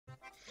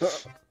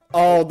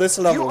Oh, this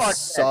level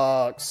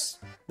sucks.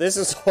 This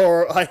is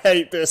horrible. I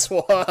hate this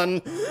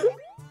one.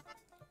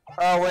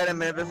 Oh, wait a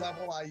minute. This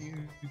level I use.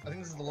 I think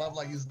this is the level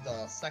I used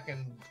a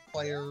second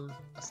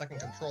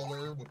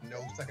controller with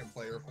no second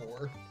player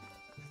for.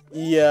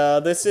 Yeah,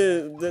 this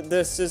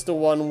is the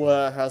one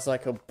where it has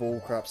like a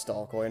bullcrap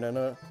star coin in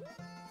it.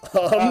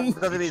 Because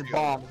of these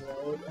bombs.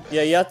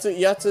 Yeah, you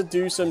have to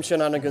do some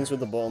shenanigans with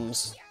the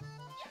bombs.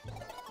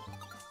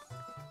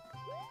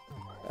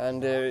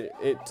 And it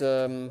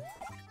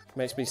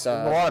makes me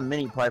sad. There's a lot of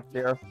mini pipes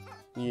here.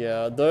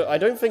 Yeah, I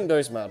don't think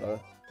those matter.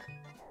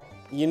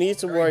 You need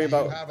to worry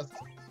about...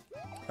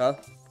 Huh?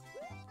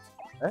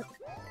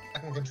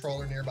 Second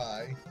controller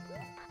nearby.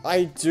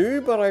 I do,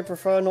 but I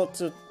prefer not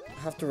to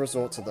have to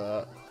resort to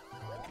that.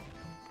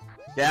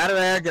 Get out of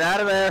there! Get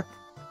out of there!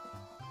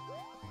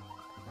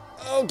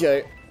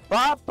 Okay.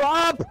 Bop!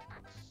 Bop!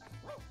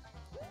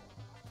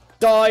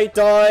 Die!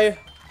 Die!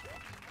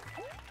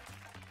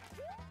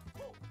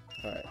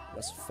 Alright,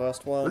 that's the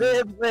first one.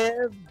 Live!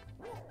 Live!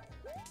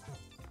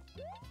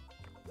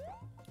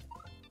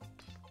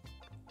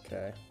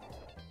 Okay.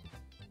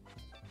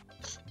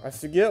 I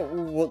forget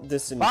what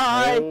this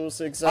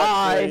entails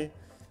exactly.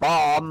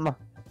 Bomb!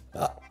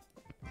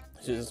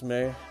 It's just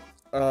me.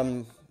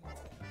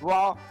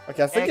 Well,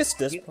 okay, I think it's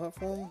this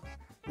platform.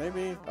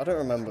 Maybe? I don't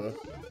remember.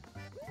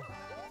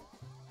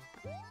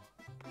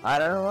 I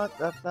don't know what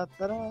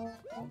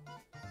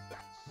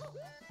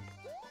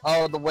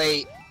Oh, the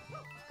weight.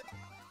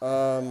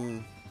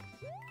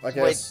 I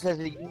guess. Wait,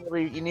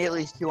 because you need at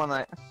least 2 on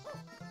that.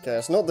 Okay,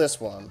 it's not this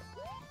one.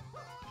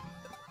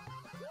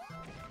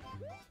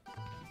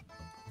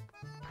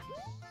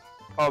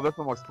 Oh, this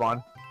one looks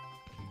fun.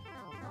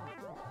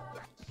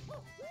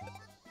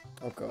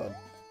 Oh god.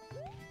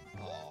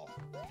 Oh.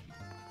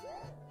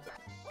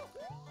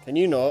 Can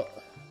you not,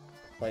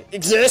 like,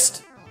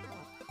 exist?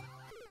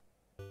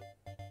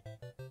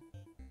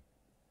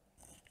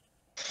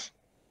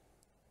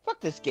 Fuck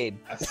this game.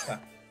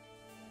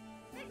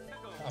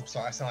 I'm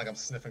sorry, I sound like I'm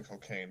sniffing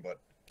cocaine, but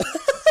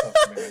it's tough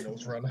to make my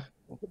nose run.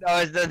 No,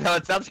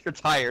 it sounds like you're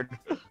tired.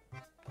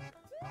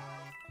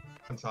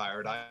 I'm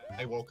tired.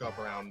 I woke up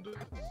around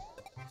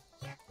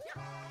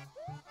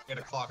 8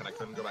 o'clock and I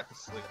couldn't go back to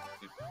sleep.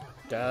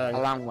 Dang.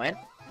 Around when?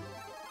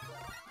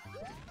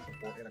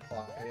 Before 8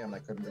 o'clock a.m. I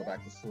couldn't go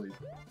back to sleep.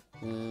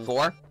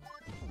 4?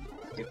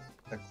 8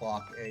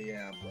 o'clock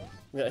a.m.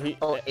 Yeah,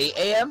 Oh, 8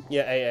 a.m.?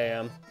 Yeah, 8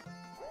 a.m.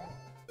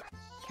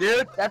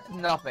 Dude, that's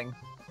nothing.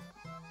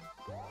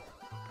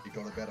 You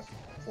go to bed at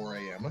 4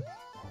 a.m.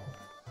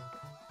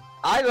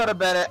 I go to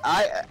bed at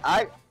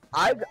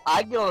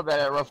I go to bed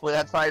at roughly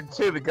that time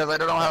too because I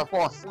don't know how to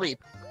fall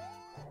asleep.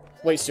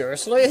 Wait,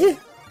 seriously?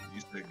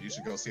 You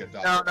should go see a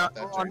doctor.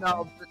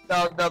 No,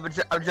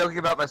 but I'm joking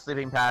about my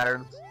sleeping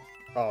patterns.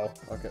 Oh,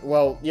 okay.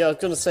 Well, yeah, I was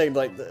gonna say,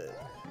 like,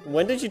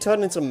 when did you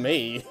turn into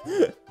me?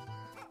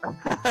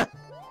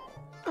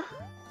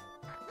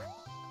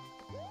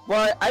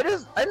 Well, I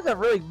just have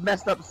really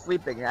messed up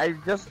sleeping. I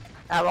just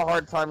have a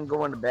hard time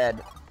going to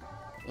bed.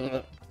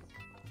 Yeah.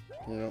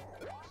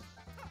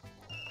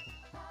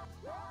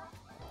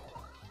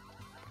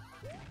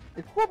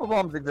 It's Purple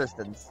Bomb's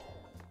existence.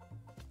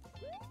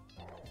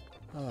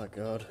 Oh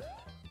god.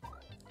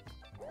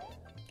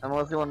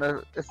 Unless you want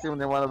to assume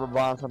they want to put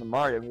bombs from the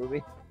Mario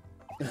movie.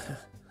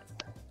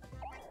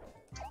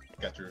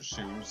 Got your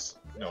shoes?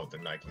 No, the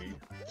Nike.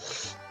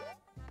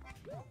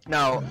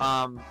 No,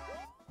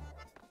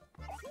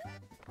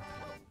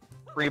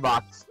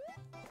 Reeboks.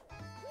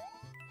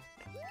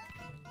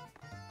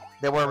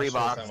 They were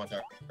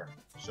Reeboks.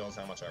 Shows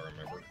how much I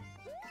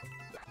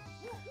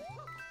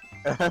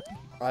remember.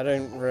 I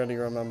don't really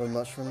remember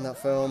much from that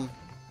film.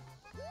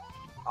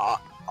 All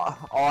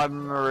I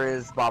remember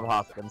is Bob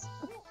Hoskins.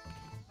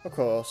 Of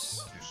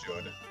course. You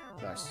should.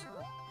 Nice.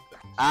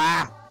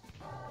 Ah!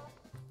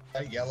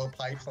 That yellow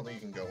pipe something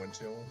you can go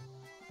into?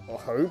 I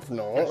hope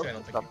not. Actually, I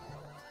don't think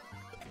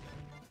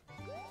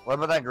What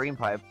about that green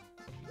pipe?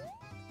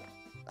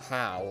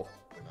 How?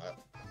 not.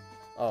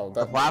 Oh,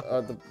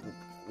 that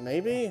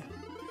maybe?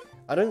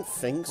 I don't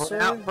think so.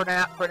 For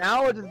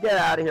now, we'll just get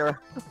out of here.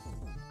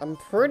 I'm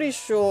pretty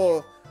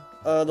sure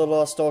the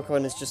last star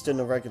coin is just in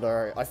the regular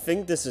area. I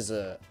think this is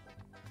it.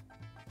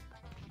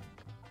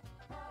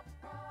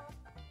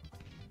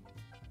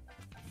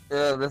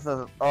 Yeah, this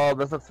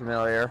looks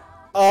familiar.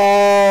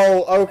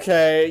 Oh,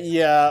 okay,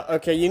 yeah,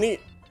 okay, you need...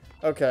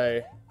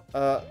 Okay,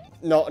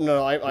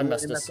 no, I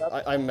messed this.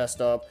 I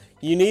messed up.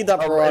 You need that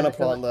piranha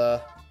plant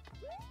there.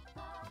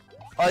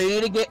 Oh,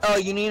 you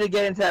need to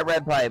get into that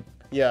red pipe.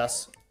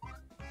 Yes.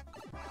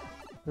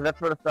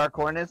 That's where the star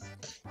coin is?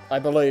 I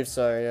believe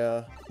so,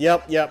 yeah.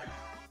 Yep.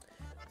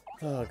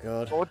 Oh,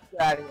 God. Well, let's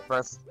get out of here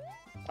first.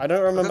 I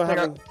don't remember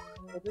having...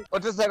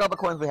 Let's just take all the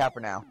coins we have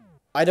for now.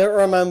 I don't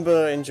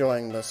remember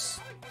enjoying this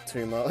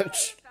too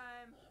much.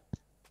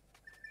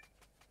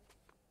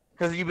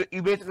 Because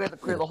you basically have to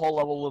clear the whole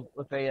level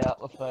with an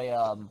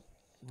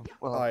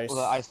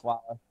ice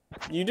flower.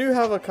 You do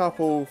have a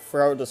couple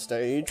throughout the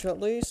stage, at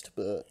least,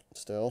 but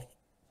still.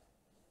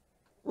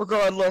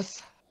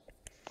 Regardless.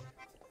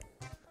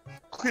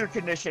 clear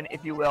condition,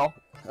 if you will.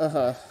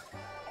 Uh-huh.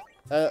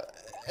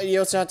 You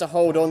also have to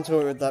hold on to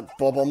it with that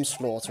bomb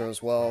slaughter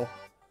as well.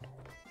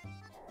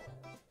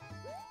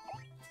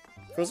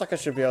 Feels like I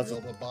should be able to...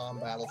 The bomb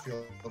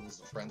battlefield was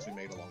the friends we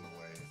made along the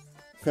way.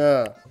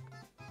 Yeah.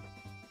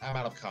 I'm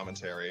out of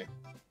commentary.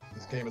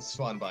 This game is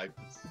fun, but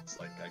it's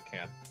like I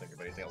can't think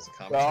of anything else to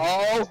comment.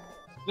 Go!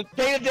 Just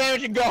take the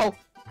damage and go!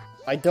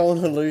 I don't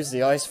want to lose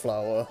the ice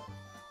flower.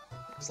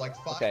 It's like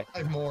five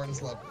more in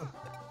this level.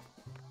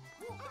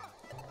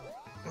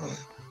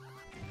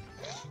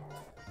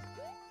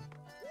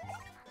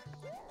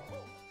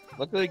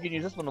 Luckily, you can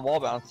use this one to wall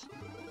bounce.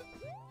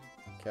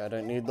 Okay, I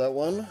don't need that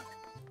one.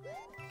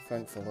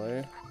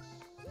 Thankfully.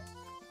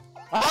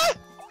 Ah!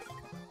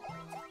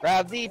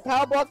 Grab the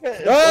power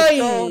bucket!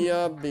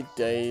 Hey! Big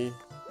day.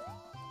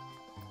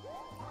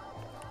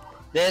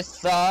 This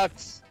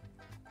sucks!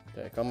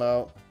 Okay, come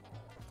out.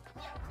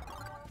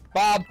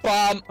 Bomb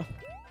bomb!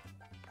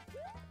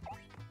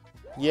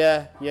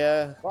 Yeah,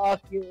 yeah.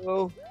 Fuck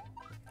you!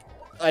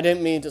 I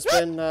didn't mean to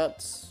spin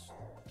that.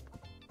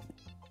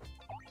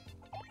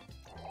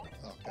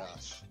 Oh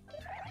gosh.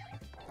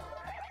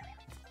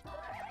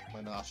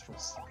 My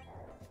nostrils.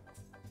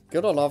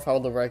 Gotta love how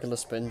the regular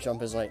spin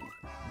jump is like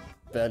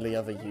barely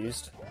ever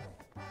used.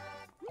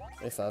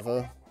 If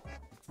ever.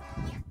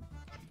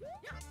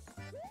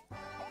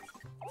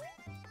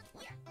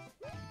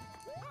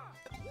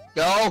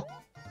 Go!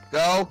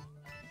 Go!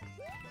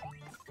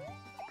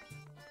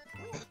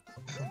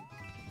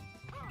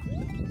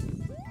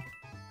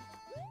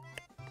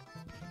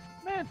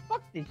 Man,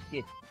 fuck this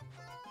shit.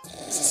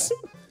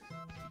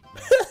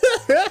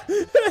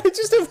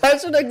 Just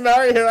imagining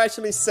Mario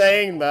actually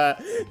saying that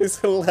is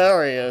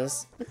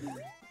hilarious.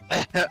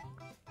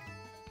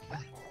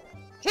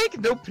 Take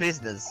no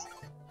prisoners.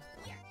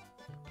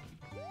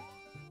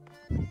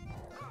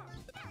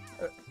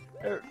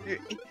 Does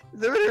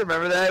everybody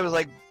remember that? It was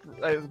like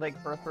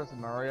first person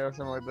Mario or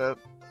something like that.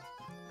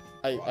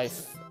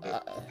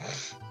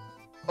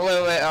 Oh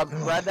wait,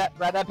 grab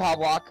that power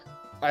block.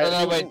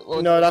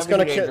 No, that's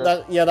gonna kill.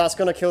 That's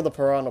gonna kill the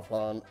piranha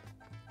plant.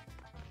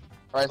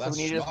 Alright, so That's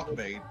we need to schmuck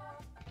bait.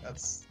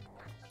 That's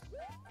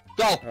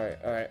go.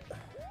 Alright.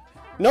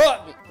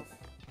 No.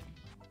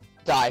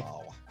 Die.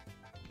 oh.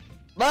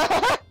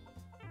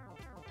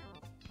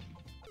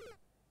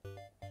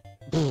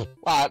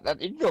 Wow, that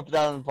you dropped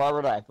down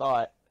farther than I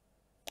thought.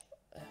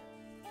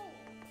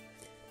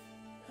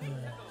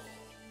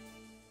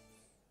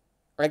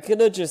 I could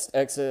have just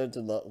exited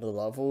the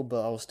level,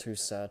 but I was too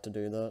sad to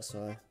do that,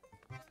 so...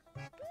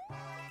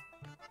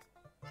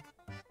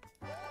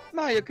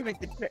 Mario could make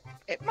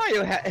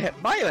Mario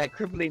had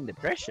crippling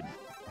depression.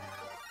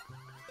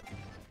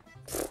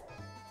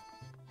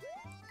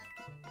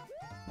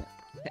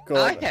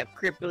 I have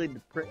crippling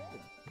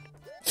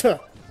depression.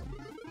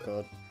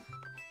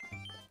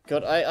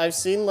 God, I've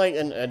seen like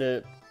an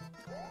edit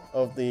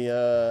of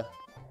the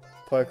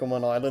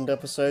Pokemon Island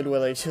episode where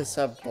they just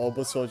have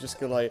Bulbasaur just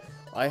go like,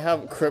 I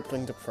have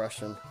crippling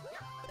depression.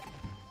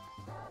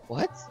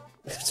 What?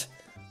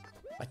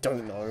 I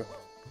don't know.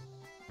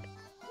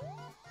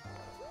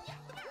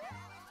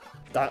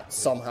 That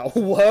somehow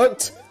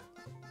worked.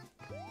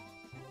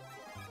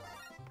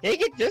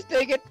 Take it, just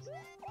take it.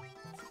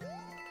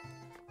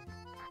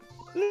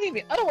 Believe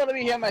me, I don't want to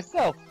be here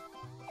myself.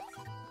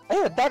 I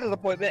have a doctor's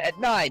appointment at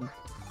 9.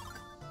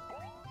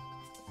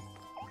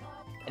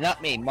 And not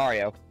me,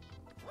 Mario.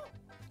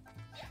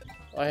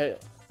 I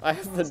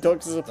have a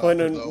doctor's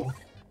appointment.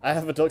 I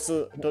have a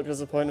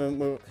doctor's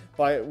appointment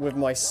with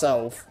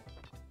myself.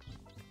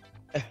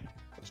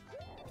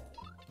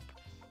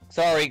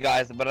 Sorry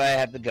guys, but I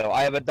have to go.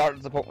 I have a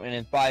doctor's appointment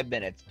in 5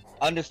 minutes.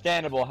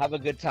 Understandable, have a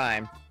good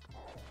time.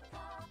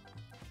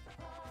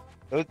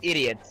 Those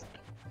idiots.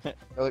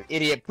 Those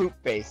idiot poop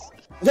face.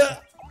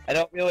 I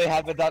don't really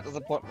have a doctor's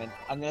appointment.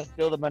 I'm gonna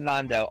steal the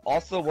Monando.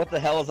 Also, what the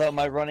hell is on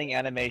my running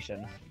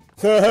animation?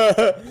 I don't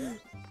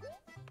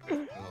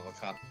know the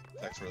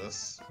context for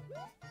this.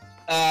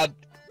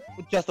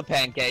 Just a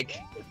pancake.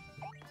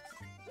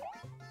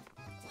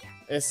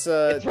 It's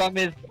from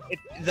his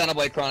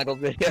Xenoblade Chronicles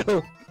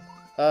video.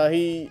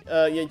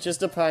 yeah,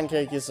 Just a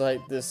Pancake is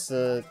like this,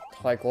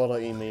 high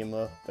quality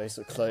meme,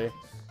 basically.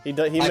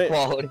 High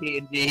quality,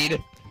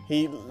 indeed.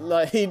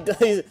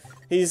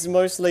 He's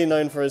mostly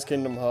known for his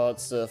Kingdom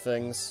Hearts,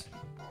 things.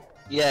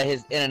 Yeah,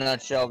 his in a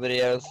nutshell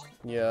videos.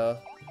 Yeah.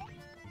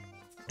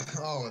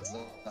 Oh, it's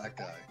that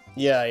guy.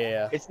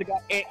 Yeah. It's the guy,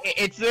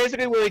 it's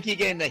basically where we keep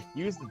getting the,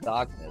 use the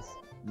darkness.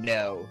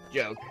 No,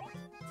 joke.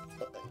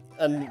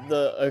 And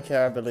okay,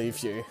 I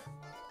believe you.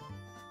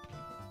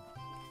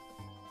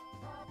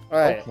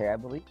 Alright. Okay, I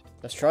believe.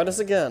 Let's try this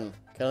again.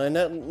 Can I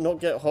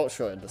not get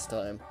hot-shotted this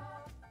time?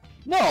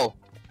 No!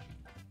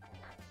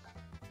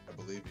 I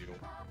believe you.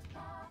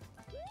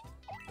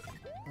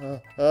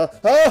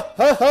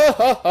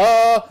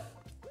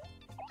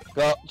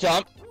 Go,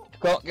 jump.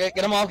 Go, get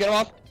him off,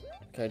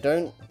 Okay,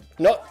 don't.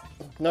 No!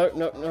 No.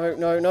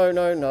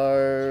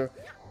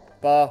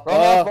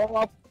 Roll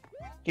off.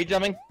 Keep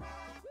jumping.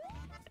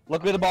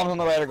 Look where the bombs on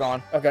the right are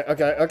gone. Okay.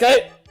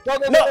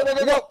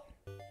 Go.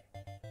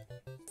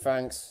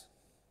 Thanks.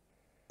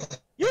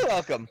 You're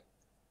welcome.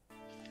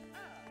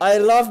 I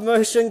love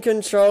motion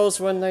controls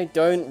when they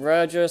don't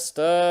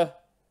register.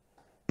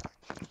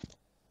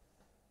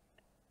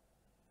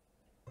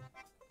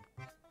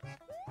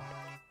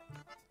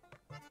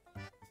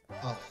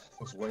 Oh,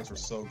 those wings were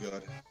so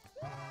good.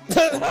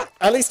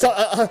 At least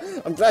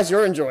I'm glad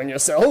you're enjoying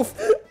yourself.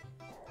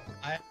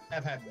 I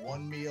have had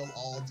one meal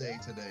all day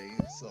today,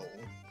 so...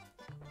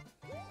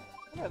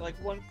 I had like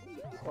one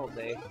all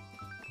day.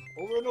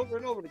 Over and over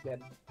and over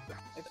again.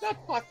 It's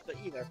not pasta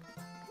either.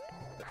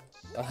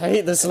 I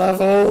hate this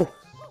level.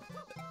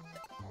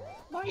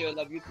 Mario, I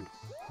love you too.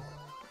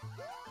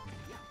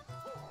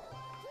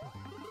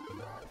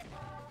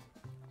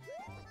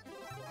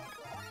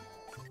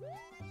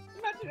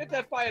 Imagine if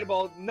that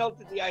fireball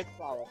melted the ice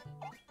flower.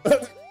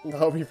 That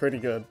would be pretty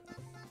good.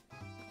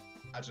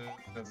 Imagine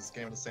if this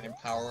game had the same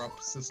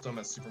power-up system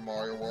as Super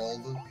Mario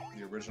World,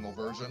 the original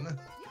version.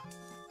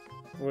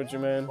 What'd you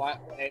mean? What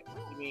do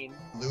you mean?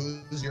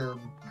 Lose your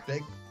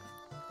big...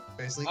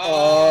 Basically...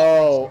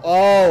 Oh,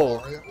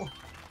 Mario.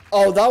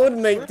 oh, that would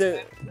make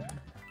the...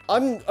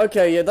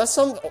 okay, yeah, that's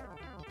some... Oh,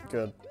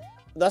 good.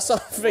 That's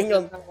something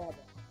I'm...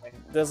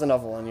 There's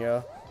another one,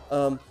 yeah.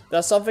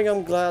 That's something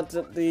I'm glad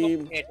that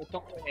the...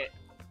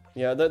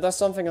 Yeah, that's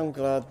something I'm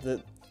glad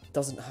that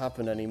doesn't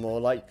happen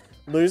anymore. Like,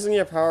 losing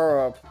your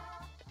power-up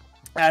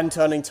and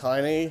turning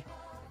tiny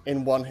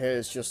in one hit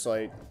is just,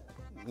 like,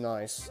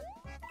 nice.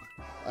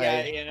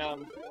 Yeah, you know,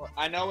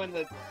 I know in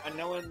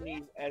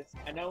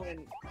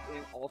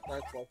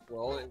All-Star Plus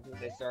World is when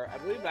they start. I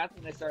believe that's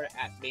when they started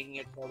making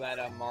it so that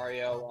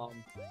Mario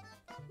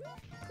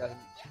doesn't.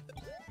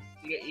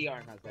 You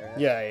aren't out there. Right?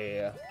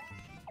 Yeah.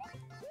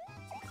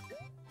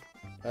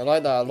 I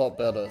like that a lot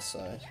better.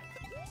 So.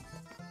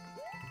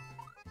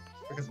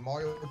 Because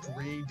Mario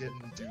 3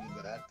 didn't do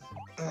that.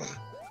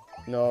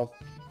 No.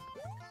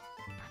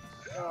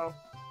 No.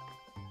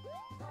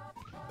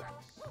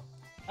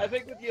 I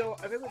think with the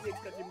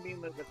exception being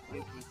the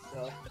Yuki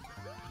stuff.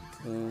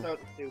 So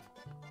too.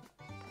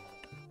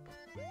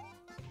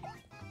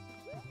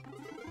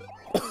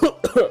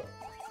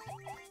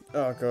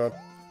 Oh god.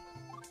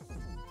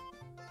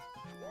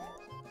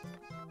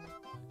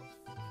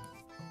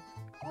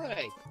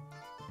 Alright.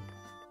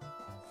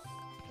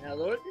 Now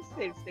load this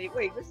save state.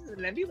 Wait, this is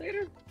an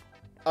emulator?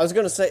 I was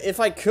gonna say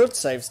if I could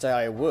save state,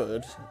 I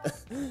would.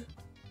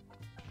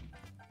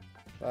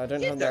 I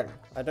don't have that.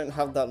 I don't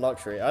have that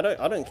luxury. I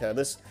don't care.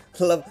 This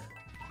level.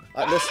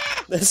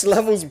 This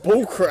level's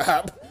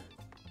bullcrap.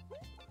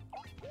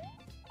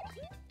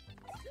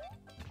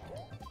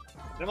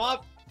 Come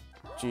up.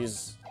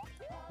 Jeez,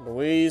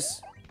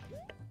 Louise.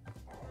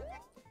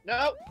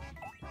 No.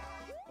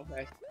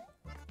 Okay.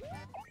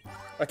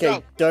 Okay,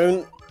 No.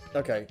 don't.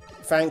 Okay,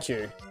 thank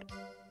you.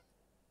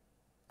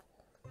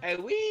 Hey,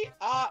 we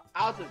are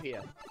out of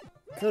here.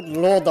 Good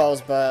lord, that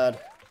was bad.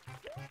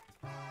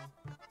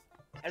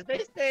 As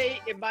they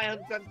say in my home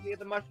country of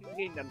the Mushroom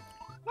Kingdom,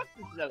 fuck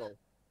this level.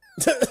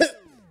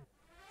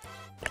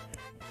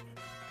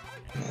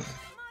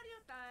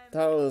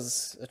 That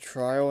was a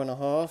trial and a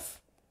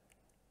half.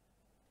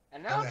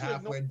 And now I'm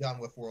halfway done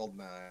with World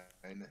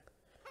 9.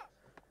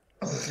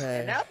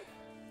 Okay.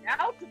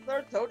 Now to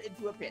throw Toad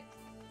into a pit.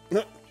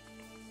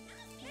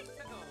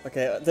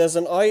 Okay, there's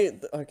an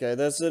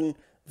there's an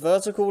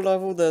vertical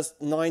level, there's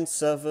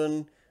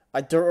 9-7.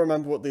 I don't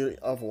remember what the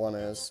other one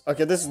is.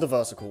 Okay, this is the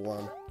vertical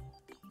one.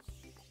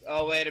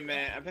 Oh, wait a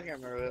minute. I think I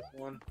remember this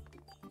one.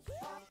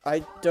 I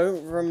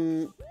don't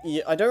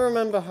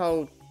remember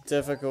how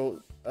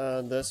difficult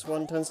this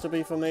one tends to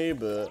be for me,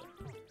 but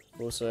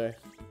we'll see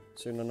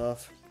soon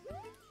enough.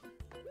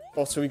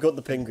 Also, we got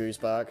the Pingus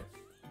back.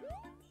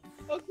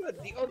 Oh,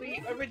 good. The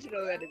only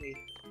original enemy.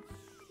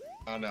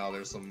 Oh no,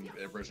 there's some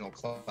original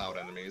cloud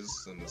enemies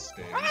in this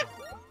game.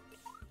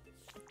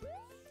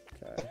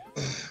 Okay.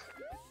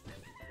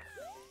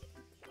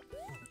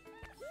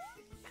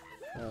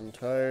 And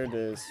Toad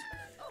is...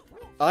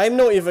 I'm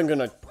not even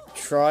gonna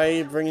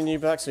try bringing you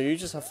back, so you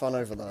just have fun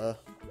over there.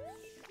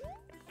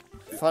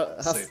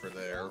 Safer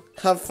there.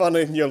 Have fun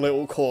in your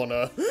little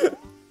corner.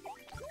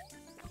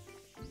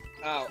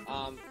 Oh,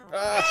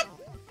 Ah,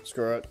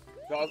 screw it.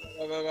 Go.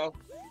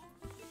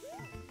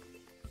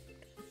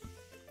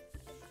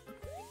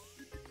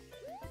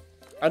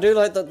 I do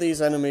like that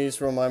these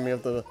enemies remind me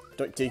of the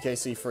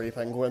DKC3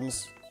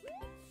 penguins.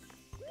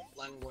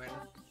 Languin.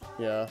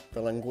 Yeah,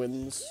 the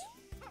linguins.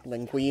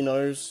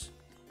 Linguinos.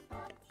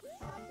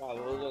 Wow,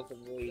 those are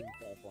some really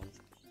tough ones.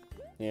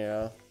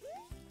 Yeah.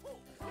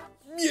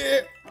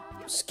 Yeah!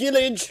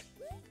 Skillage!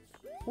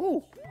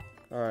 Woo!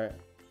 Alright.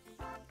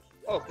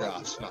 Oh,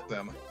 Gosh, not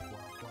them.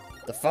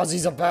 The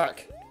fuzzies are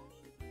back!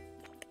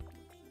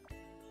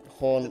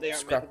 Horn, they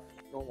aren't scrap.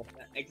 making normal,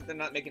 except they're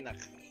not making that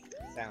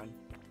sound.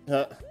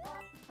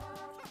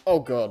 Oh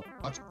god.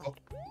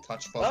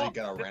 Touch fuzzy,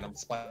 get a random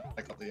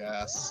spike up the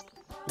ass.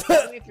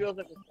 Part of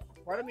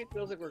me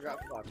feels like we got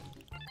fucked.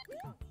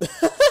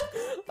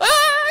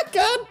 Ah,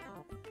 god!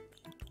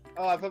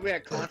 Oh, I thought we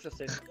had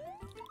consciousness.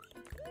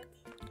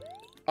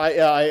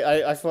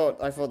 I thought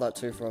that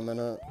too for a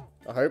minute.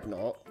 I hope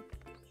not.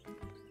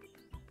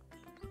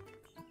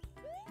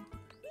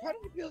 How do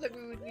you feel like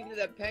we would need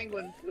that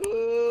penguin food?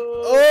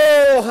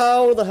 Oh,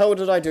 how the hell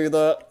did I do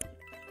that?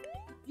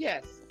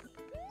 Yes.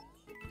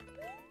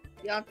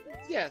 Yeah,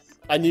 yes.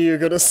 I knew you were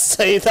gonna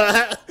say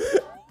that.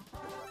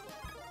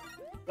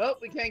 Well,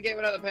 we can't get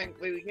without the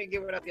penguin. We can't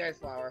get without the ice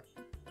flower.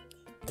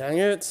 Dang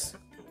it.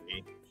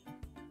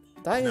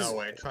 That is... No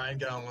way. Try and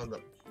get on one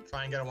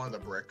of the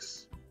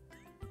bricks.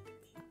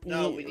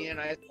 No, we need an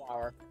ice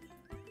flower.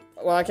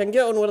 Well, I can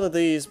get on one of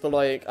these, but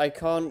like, I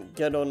can't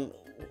get on...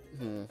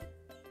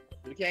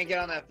 We can't get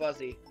on that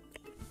fuzzy.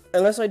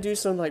 Unless I do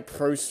some like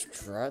pro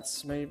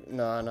strats, maybe?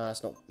 No,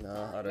 it's not.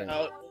 No, I don't.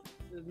 No,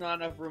 there's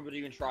not enough room to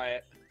even try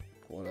it.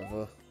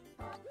 Whatever.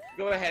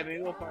 Go ahead,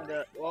 maybe we'll find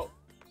a... Well,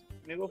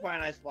 maybe we'll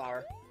find an ice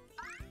flower.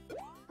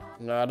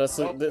 Nah, this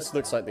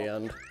looks like the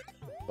end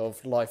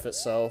of life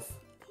itself.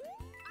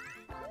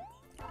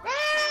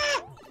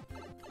 Ah!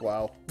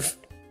 Wow.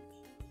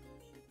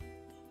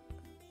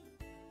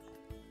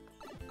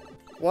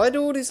 Why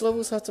do all these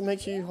levels have to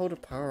make you hold a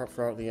power up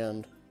throughout the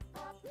end?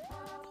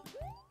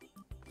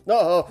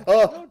 No,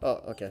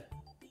 oh, okay.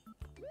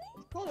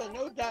 It's called a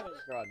no damage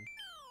run.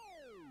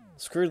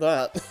 Screw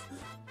that.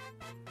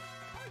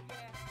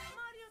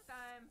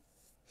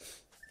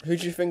 Who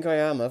do you think I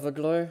am,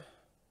 Everglow?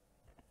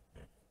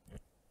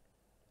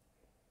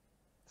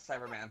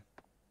 Cyberman.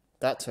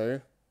 That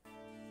too.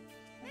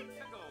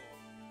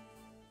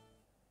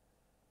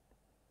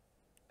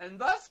 And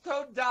thus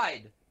Toad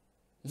died.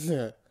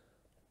 Good.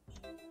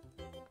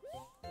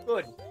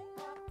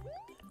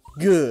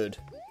 Good.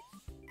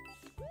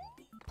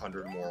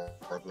 100 more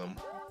of them.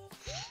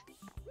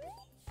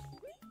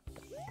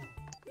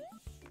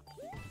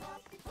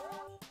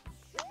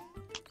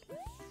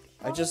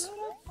 I just...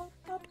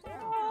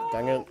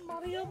 Dang it.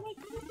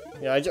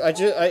 Yeah, I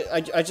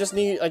just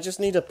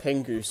need a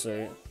Pingu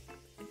suit.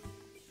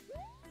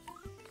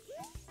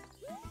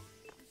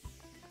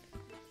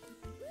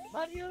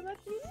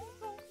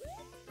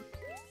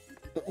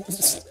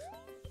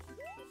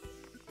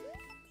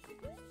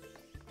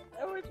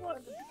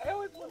 I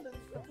always wanted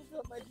to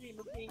fulfill my dream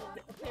of being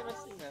a famous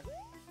singer.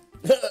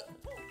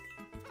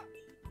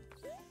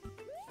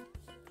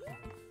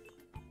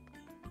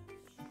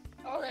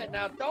 Alright,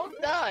 now don't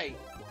die!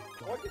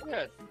 What is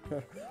it?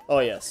 Oh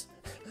yes.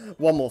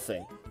 One more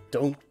thing.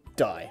 Don't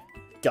die.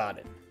 Got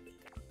it.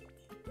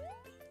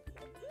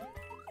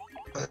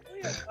 Oh,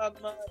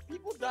 yeah,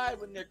 people die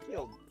when they're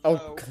killed. Oh,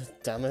 so... God,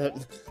 damn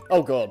it.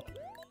 Oh god.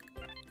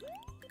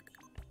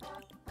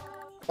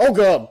 Oh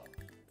god!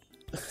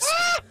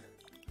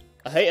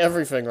 I hate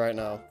everything right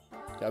now.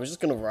 Yeah, I'm just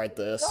gonna write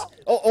this.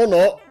 Oh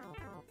no!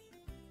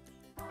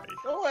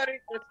 Don't let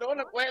it. Don't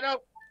wait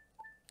up.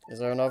 Is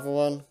there another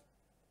one?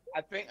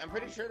 I'm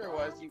pretty sure there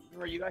was.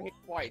 You got hit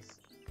twice.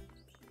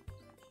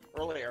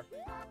 Earlier.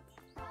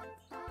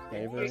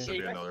 Maybe. There should be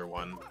another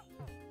one.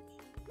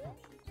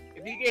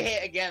 If you get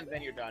hit again,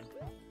 then you're done.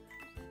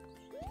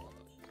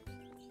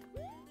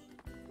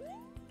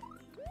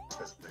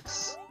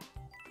 Physics.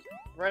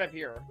 Right up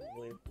here, I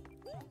believe.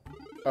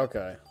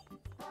 Okay.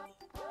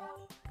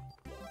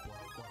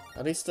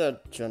 At least they're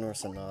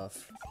generous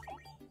enough.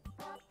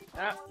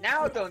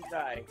 Now don't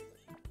die.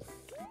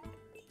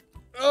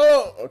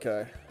 Oh,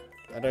 okay.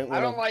 I don't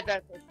like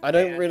that. I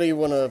don't really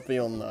want to be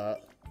on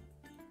that.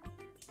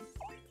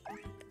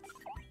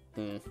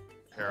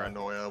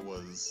 Paranoia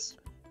was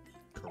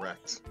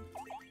correct.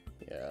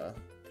 Yeah.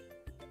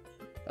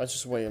 I was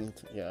just waiting.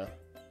 Yeah.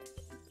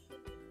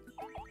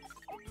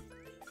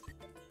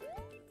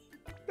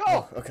 Go!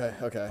 Oh,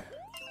 okay.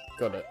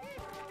 Got it.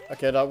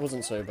 Okay, that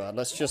wasn't so bad.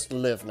 Let's just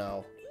live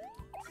now.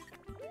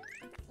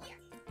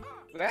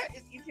 That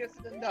is easier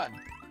said than done.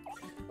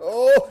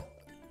 Oh!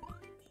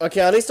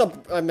 Okay, at least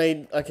I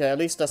made... Okay, at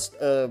least that's,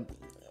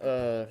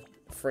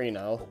 free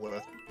now.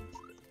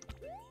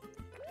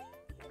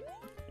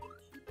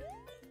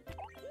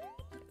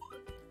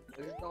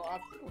 There's no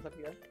obstacles up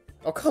here.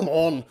 Oh, come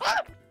on!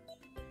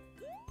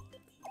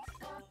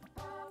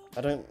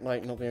 I don't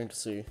like not being able to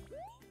see.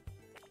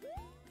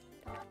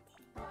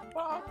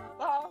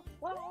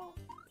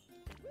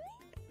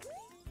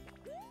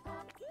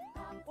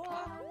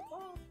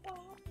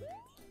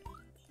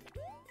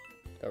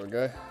 There we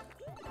go.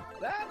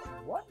 That's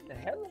one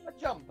hell of a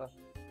jump.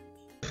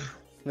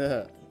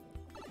 Yeah.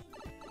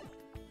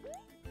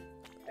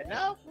 And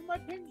now for my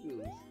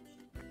pingus.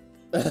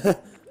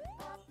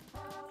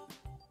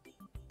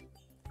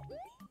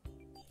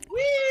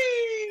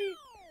 Whee!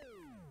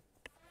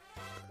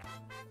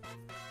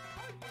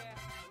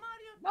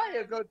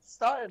 Mario go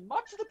start and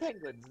march the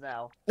penguins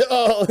now.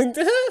 Oh!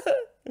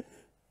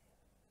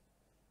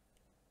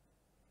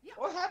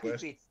 Or Happy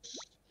Feet.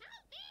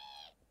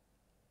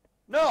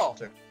 No!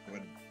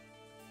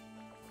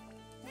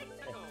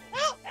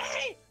 Help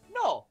me!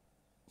 No!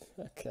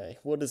 Okay,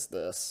 what is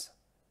this?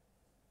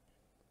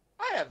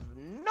 I have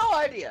no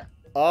idea.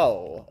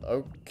 Oh,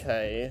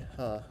 okay,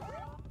 huh.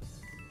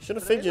 Should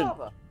have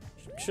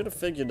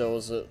figured there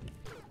was a...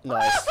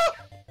 Nice.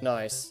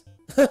 Nice.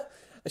 I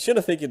should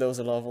have figured there was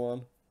a lava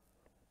one.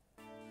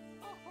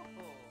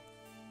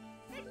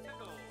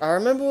 I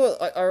remember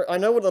what... I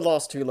know what the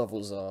last two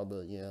levels are,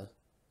 but yeah.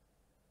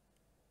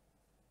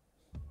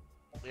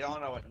 We all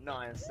know what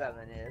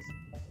 9-7 is.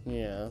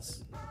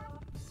 Yes.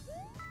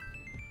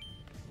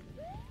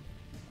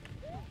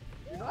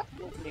 You're not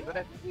guilty, but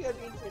I think we are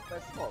being saved by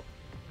smoke.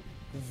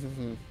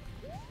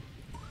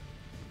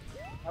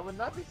 I would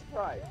not be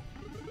surprised.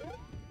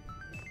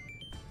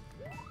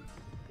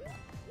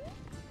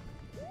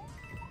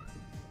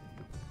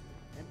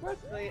 And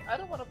personally, I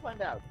don't want to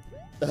find out.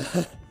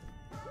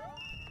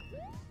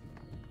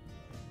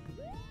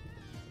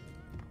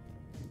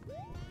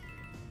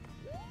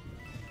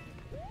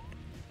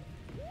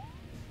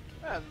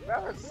 Man,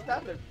 that was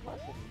standard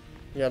question.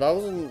 Yeah, that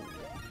wasn't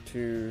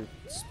too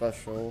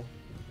special.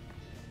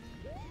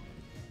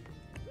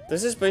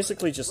 This is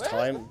basically just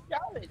time.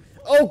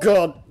 Oh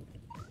god!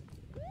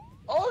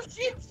 Oh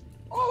shit!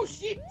 Oh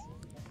shit!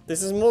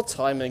 This is more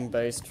timing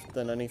based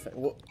than anything.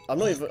 Well, I'm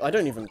not even. I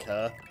don't even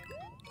care.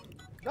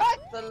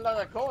 That's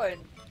another coin!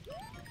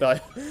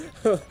 But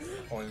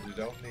Coins you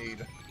don't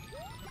need.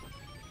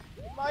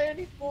 My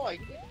only coin,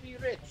 you need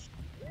to be rich.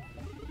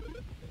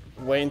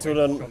 wait until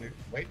then.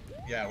 Wait,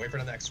 yeah, wait for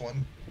the next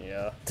one.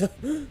 Yeah.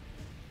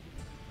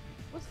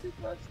 What's too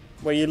close?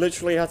 Where you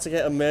literally had to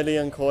get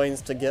 1,000,000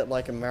 coins to get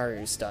like a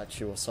Mario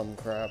statue or some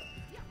crap.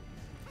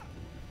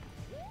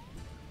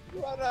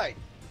 You are right.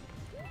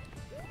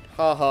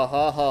 Ha ha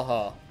ha ha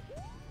ha.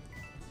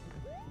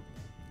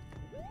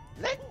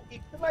 Let's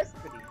keep the rice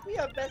pudding. We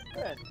are best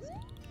friends.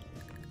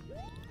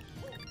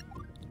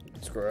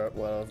 Screw it,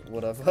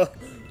 whatever.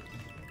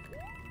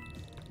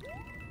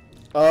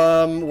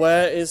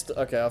 Where is the...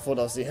 Okay, I thought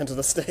that was the end of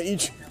the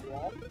stage.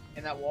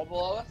 In that wall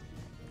below us?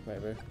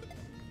 Maybe.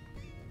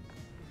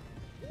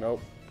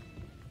 Nope.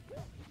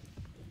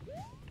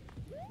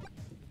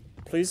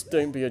 Please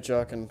don't be a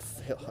jerk and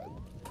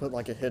put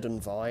like a hidden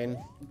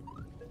vine.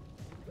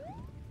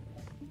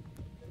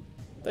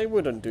 They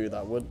wouldn't do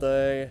that, would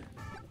they?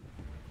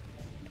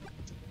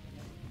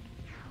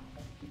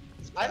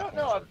 I don't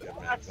know. I've Get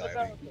me asked the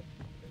anxiety.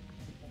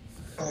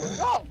 developer.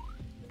 No!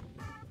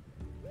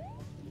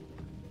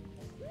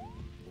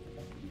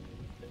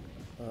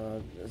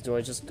 Do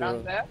I just do Down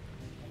it? there?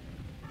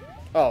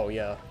 Oh,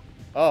 yeah.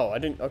 Oh, I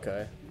didn't...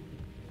 Okay.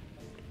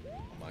 Oh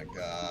my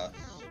god.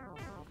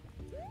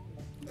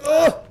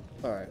 Oh!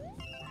 Alright.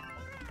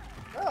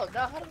 Oh,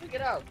 now how do we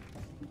get out?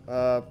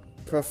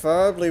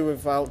 Preferably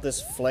without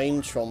this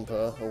flame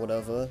chomper or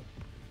whatever.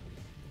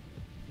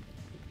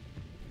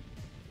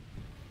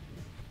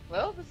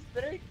 Well, this is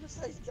a very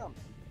precise jump.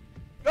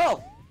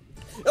 Go!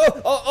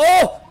 Oh! Oh!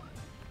 Oh!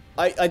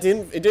 I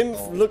didn't... It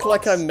didn't look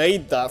like I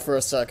made that for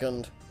a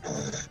second.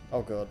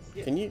 Oh god.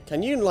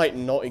 Can you like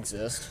not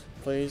exist,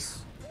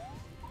 please?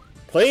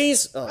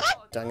 Please? Oh,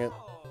 dang it.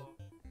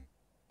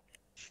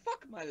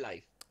 Fuck my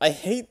life. I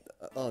hate...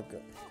 Oh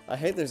god. I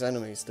hate those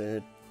enemies,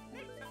 dude.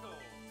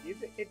 You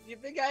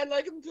think I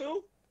like him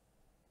too?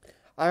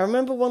 I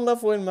remember one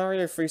level in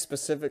Mario 3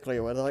 specifically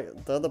where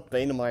they're the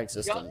bane of my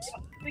existence.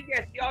 Let me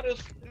guess,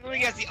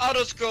 the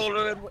auto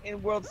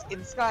scroller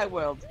in Sky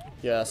World.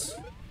 Yes.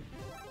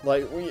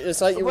 Like,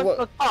 it's like What's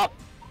the top?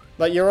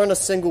 like you're on a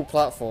single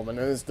platform and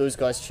there's those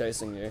guys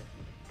chasing you.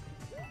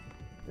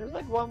 There's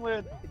like one where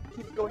it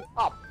keeps going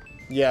up.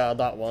 Yeah,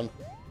 that one.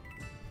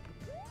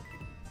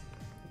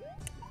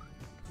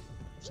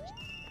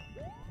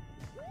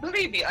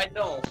 Believe me, I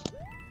know.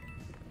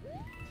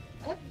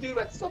 I have to do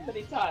that so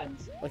many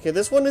times. Okay,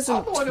 this one isn't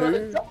I'm the one who has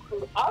to too... jump.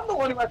 I'm the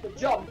one who has to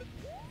jump.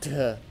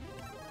 Duh.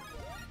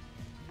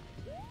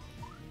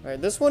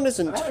 Alright, this one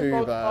isn't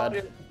too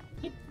bad.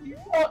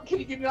 Can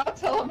you give me that?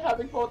 Tell I'm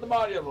having fun with the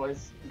Mario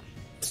voice.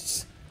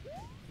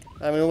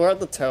 I mean, we're at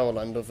the tail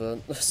end of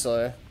it,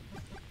 so...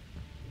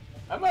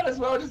 I might as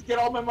well just get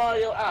all my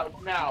Mario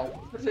out now.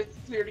 It's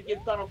clear to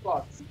give Tunnel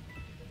Fox.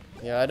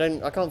 Yeah,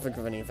 I can't think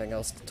of anything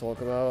else to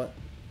talk about.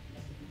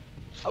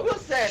 I will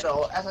say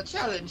though, as a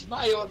challenge,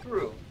 Mario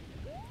improved.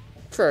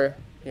 True,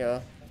 yeah.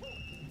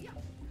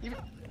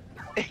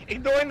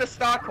 Ignoring the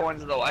star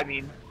coins though, I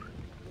mean.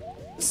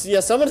 Yeah,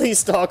 some of these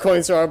star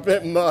coins are a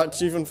bit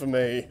much, even for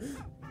me.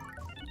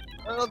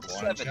 World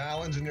One 7.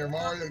 challenge in your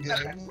Mario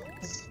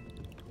games.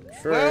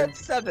 True. World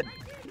 7.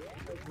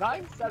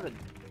 9-7.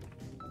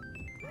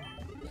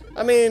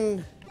 I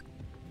mean,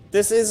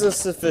 this is a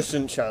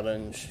sufficient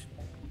challenge.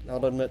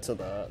 I'll admit to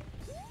that.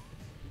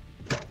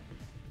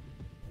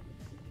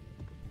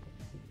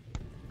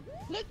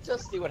 Let's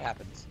just see what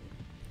happens.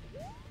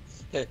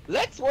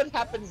 Let's what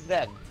happens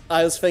then.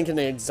 I was thinking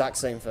the exact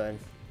same thing.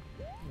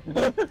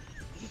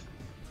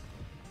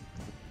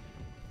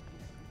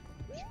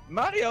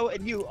 Mario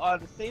and you are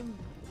the same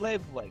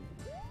wavelength.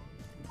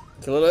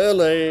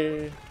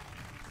 Clearly.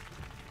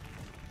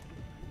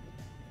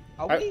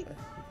 Are we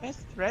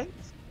best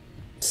friends?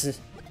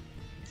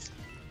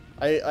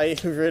 I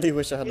really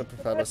wish I had a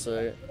propeller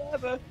suit.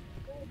 Whatever.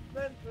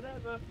 Friends,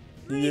 whatever.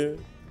 Yeah.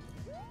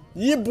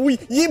 Yeah, boy!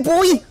 Yeah,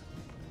 boy!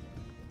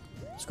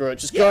 Screw it,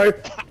 just go!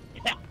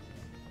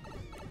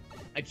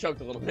 I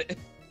choked a little bit.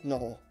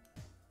 No.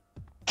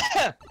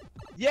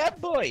 Yeah,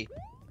 boy!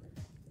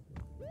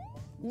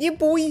 Yeah,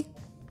 boy!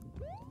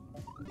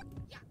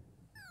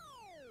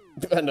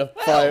 And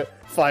a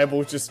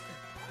fireball just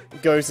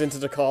goes into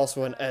the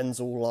castle and ends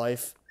all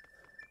life.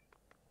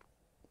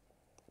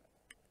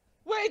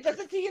 Wait,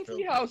 that's a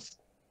TNT house.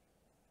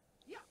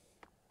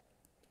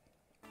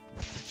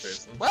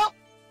 Jason. Well,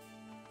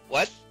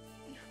 what?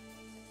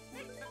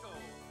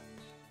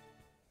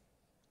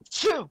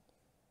 Shoo!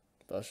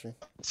 Does she?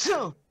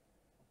 Shoo!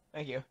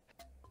 Thank you.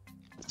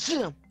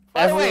 Shoo!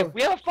 By the way, Everyone-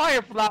 we have a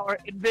fire flower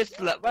in this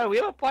level. We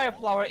have a fire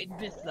flower in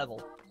this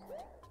level.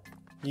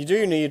 You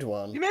do need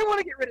one. You may want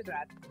to get rid of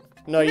that.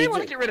 No, You may you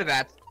want do, to get rid of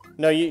that.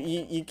 no,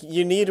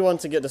 you need one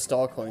to get the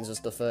star coins. Is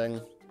the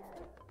thing.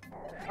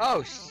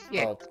 Oh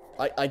shit!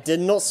 Oh, I did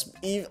not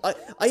even.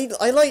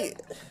 I like.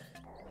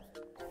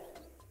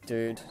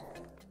 Dude,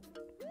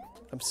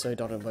 I'm so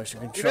done with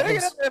motion You better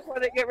get controls. up there before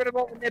they get rid of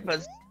all the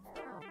nippers.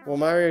 Well,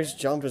 Mario's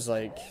jump is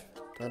like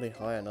bloody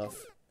high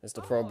enough. Is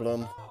the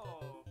problem?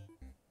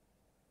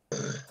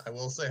 I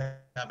will say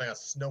having a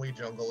snowy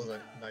jungle is a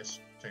nice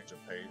change of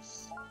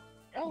pace.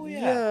 Oh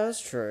Yeah,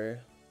 that's true.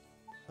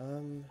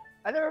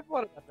 I never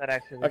thought about that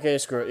actually. Okay,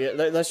 screw it.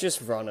 Yeah, let's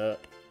just run it.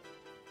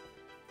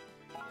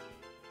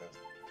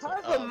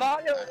 How's the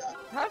Mario?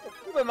 How's the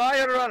Super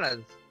Mario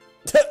runners?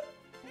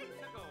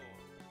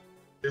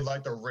 They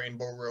like the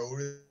Rainbow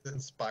Road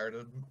inspired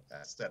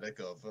aesthetic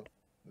of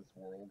this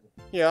world.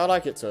 Yeah, I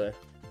like it too.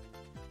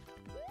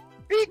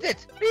 Beat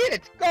it! Beat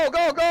it! Go!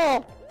 Go!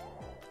 Go!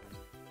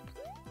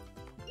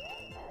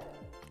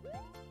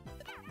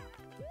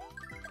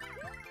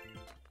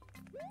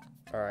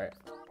 Alright.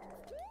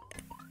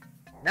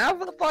 Now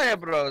for the Fire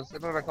Bros,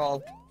 if I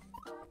recall.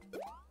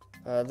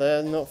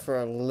 They're not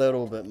for a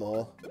little bit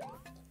more.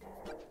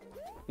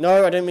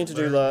 No, I didn't mean to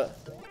do that.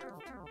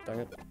 Dang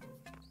it.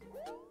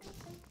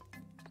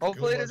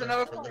 Hopefully Good there's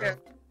luck another after fire.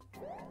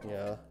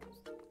 Yeah.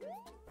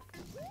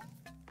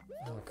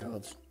 Oh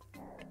god.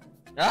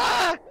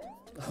 Ah!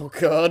 Oh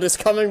god, it's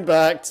coming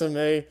back to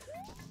me.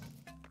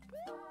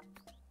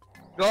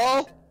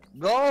 Go!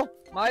 Go!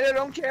 Mario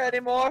don't care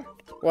anymore.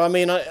 Well, I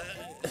mean,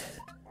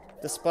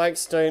 the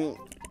spikes don't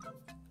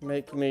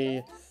make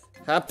me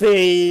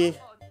happy.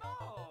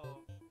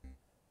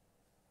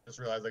 Just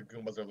realized that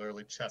Goombas are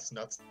literally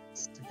chestnuts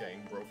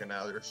getting broken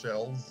out of their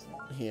shells.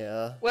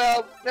 Yeah,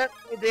 Well,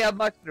 they have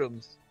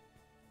mushrooms.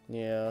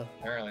 yeah.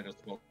 Apparently they're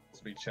supposed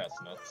to be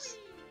chestnuts.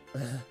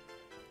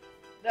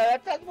 No,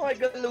 that sounds more like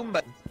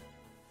Galoombas.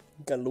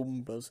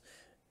 Galoombas.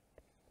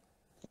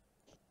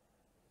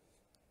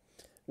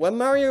 When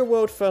Mario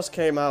World first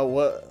came out,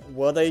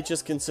 were they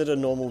just considered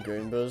normal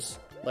Goombas?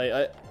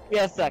 Like,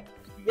 Yes, sir.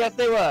 Yes,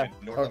 they were.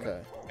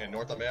 In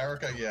North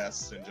America,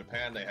 yes. In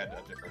Japan, they had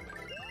a different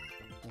name.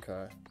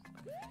 Okay.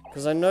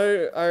 Because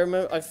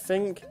I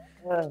think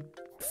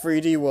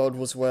 3D World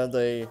was where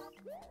they,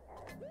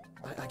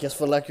 I guess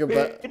for lack of a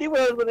better, Pretty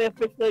well when they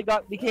officially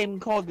became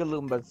called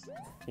Galoombas.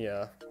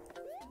 yeah.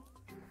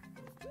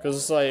 Because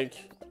it's like,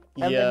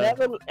 And yeah.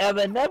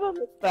 they never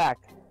looked back.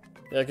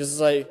 Yeah, because it's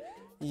like,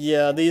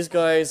 yeah, these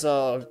guys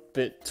are a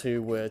bit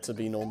too weird to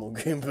be normal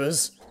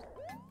Goombas.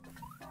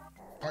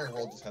 Mario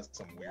World just has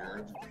some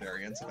weird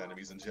variants of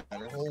enemies in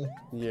general.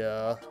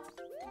 Yeah.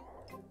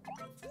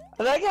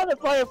 I like how the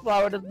fire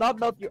flower does not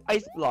melt your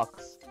ice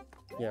blocks.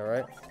 Yeah,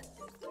 right?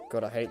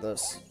 God, I hate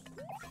this.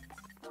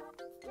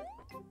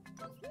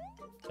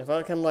 If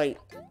I can, like,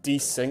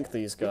 desync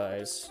these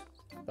guys,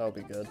 that would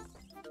be good.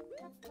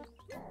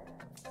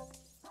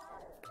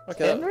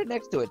 Okay. Stand right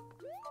next to it.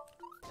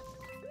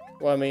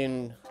 Well, I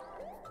mean...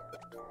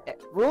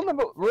 Rule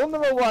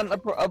number one: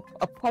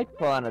 a pipe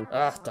piranha.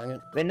 Ah, dang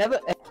it. They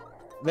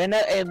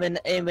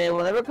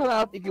will never come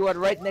out if you are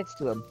right next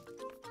to them.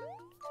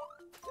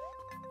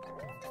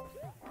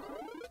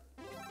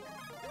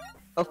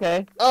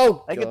 Okay,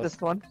 Oh, I get God. this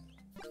one.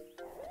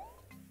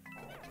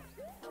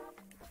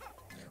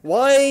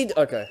 Wide!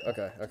 Okay.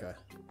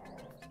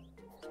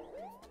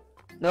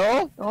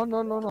 No,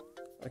 no.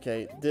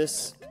 Okay,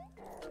 this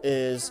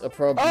is a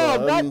problem.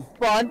 Oh, that's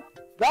fun.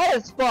 That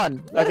is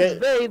fun. That Okay. is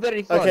very,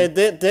 very fun. Okay,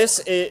 this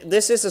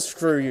is a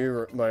screw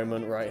you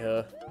moment right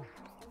here.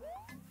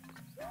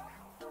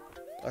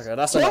 Okay,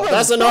 that's Kill enough. him,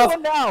 That's kill enough.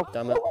 him now.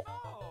 Damn it.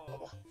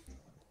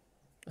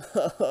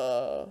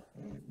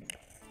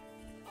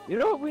 You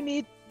know what we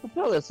need?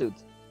 Propeller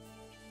suits.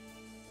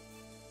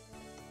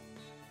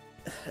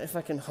 If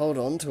I can hold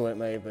on to it,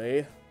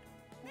 maybe.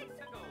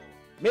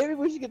 Maybe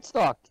we should get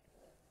stalked.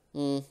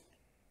 Hmm.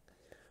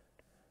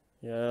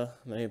 Yeah,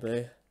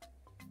 maybe.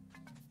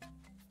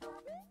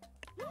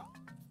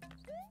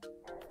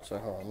 So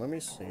hold on, let me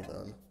see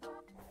then.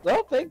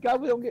 Well, thank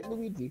God we don't get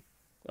Luigi.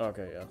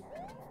 Okay, yeah.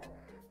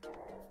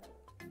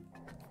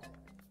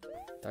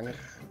 Dang it.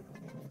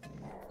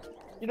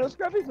 You know,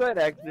 Scrappy's right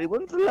actually.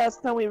 When's the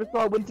last time we ever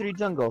saw Wintry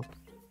Jungle?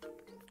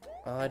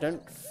 I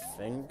don't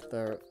think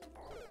there.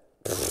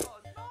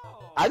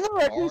 I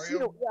never actually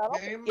seen it.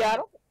 Mario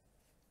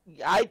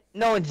game? I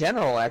know in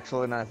general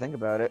actually. Now I think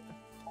about it.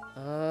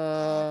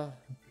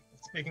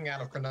 Speaking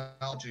out of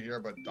chronology here,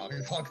 but Donkey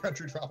Kong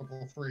Country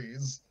Tropical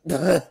Freeze.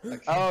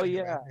 Oh,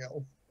 yeah.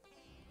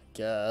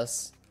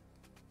 Guess.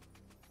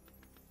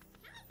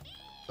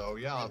 So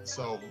yeah,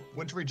 so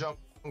Wintry Jungle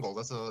jungle.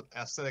 That's an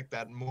aesthetic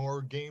that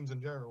more games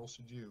in general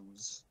should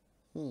use.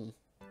 Hmm.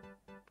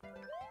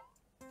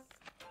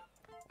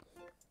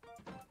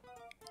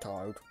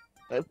 Toad.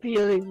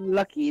 Feeling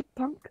lucky,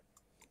 punk?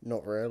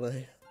 Not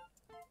really.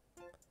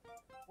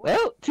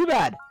 Well, too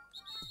bad.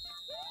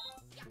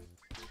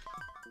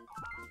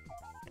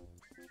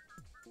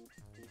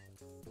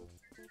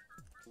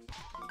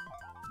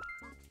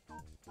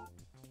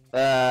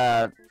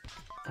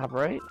 Top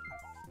right?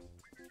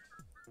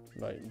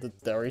 Like the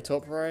very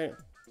top right?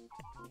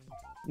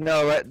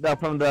 No, right. No,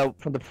 from the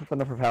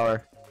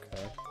propeller.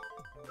 Okay.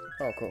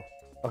 Oh, cool.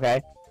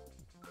 Okay.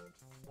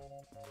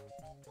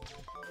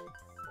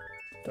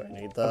 Don't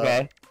need that.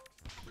 Okay.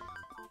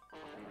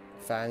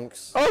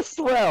 Thanks. Oh,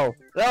 swell!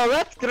 Oh,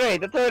 that's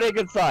great. That's already a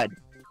good sign.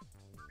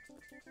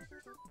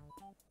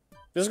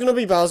 There's gonna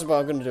be Bowser, but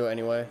I'm gonna do it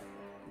anyway.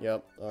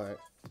 Yep. All right.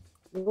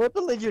 What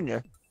the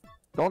Junior?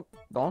 Don't.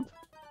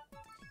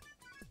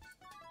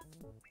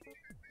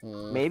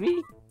 Hmm.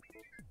 Maybe.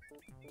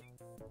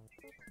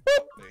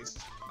 Nice.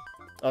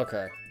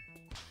 Okay.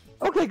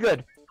 Okay,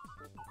 good.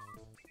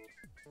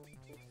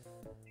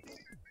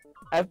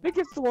 I think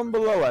it's the one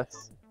below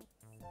us.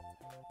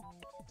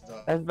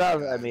 That's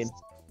Bowser, I mean.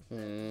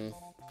 Hmm.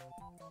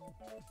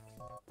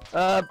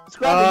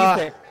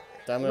 Scrappy, you pick.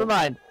 Damn Never it.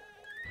 mind.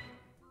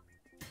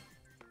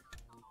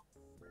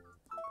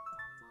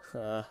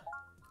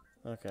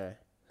 Okay.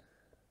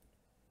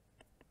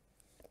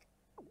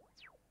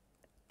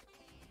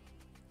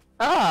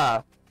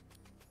 Ah!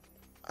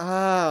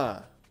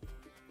 Ah!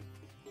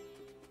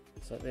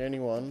 Is that the only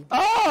one?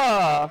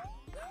 Ah!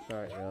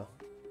 Alright, yeah.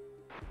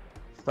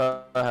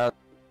 So,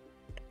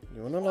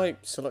 You wanna, like,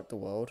 select the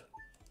world?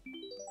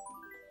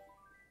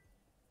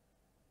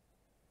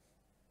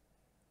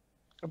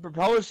 a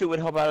propeller suit would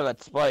help out of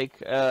that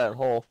spike,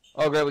 hole.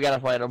 Oh great, we gotta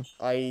fight him.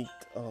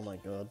 Oh my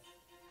god.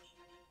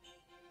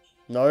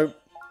 Nope.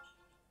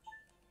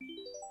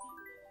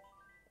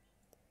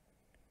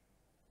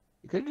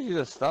 You could just use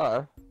a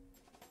star.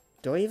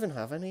 Do I even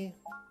have any?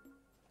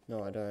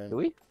 No, I Do don't.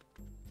 we?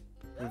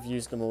 We've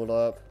used them all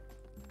up.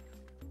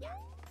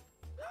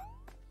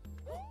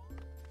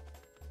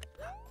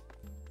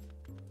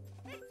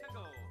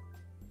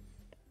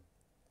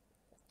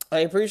 I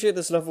appreciate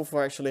this level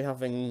for actually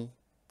having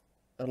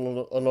a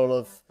lot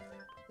of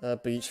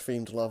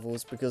beach-themed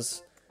levels,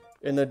 because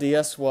in the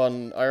DS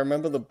one, I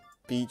remember the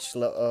beach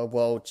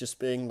world just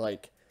being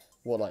like,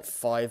 what, like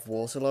 5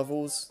 water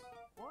levels?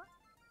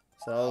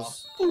 So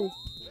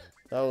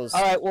that was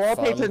Alright, we'll all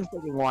take fun. turns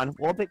picking one.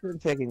 We'll all take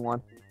turns picking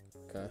one.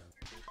 Okay. I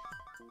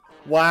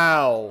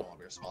Wow! don't want to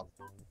be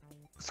responsible.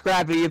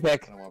 Scrappy, you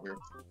pick. I don't want to be.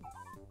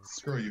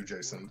 Screw you,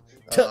 Jason.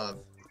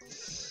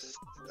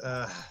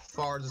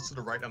 Far just to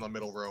the right on the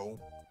middle row.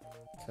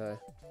 Okay.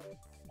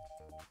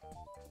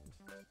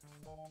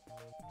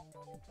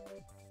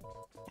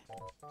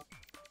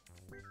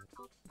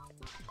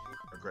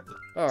 Regret this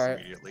Alright.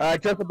 immediately.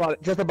 Just above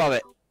it. Just above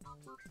it.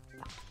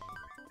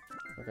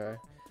 Okay.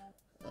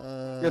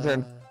 Your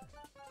turn.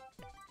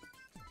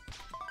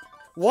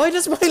 Why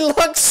does my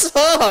luck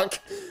suck?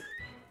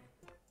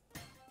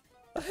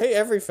 I hate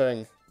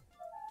everything.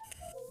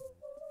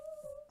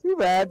 Too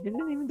bad. You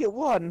didn't even get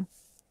one.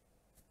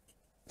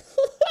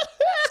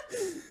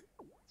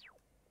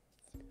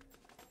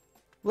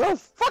 Well,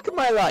 fuck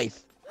my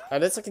life.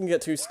 At least I can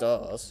get 2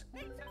 stars.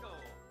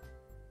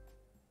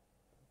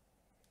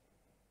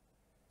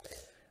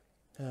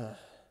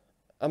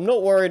 I'm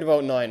not worried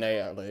about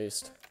 9-8 at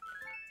least.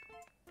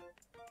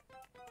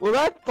 Well,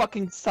 that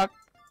fucking sucked.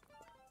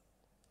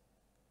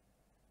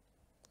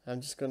 I'm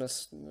just gonna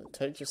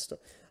take your stuff.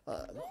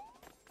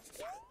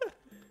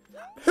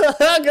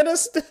 I'm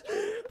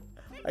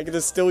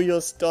gonna steal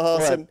your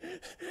stars, What? and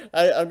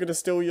I'm gonna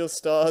steal your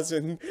stars,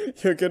 and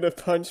you're gonna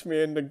punch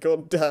me in the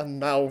goddamn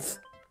mouth.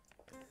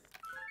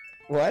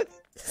 What?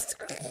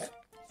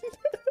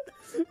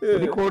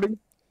 Recording?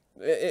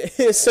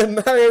 It's a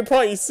Mario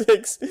Party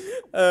 6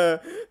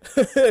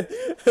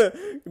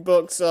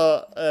 box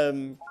art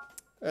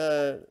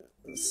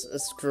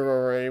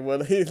screwery where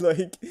they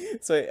like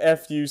say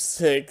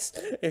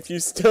F-U-6. If you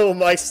steal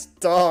my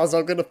stars,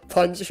 I'm gonna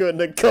punch you in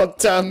the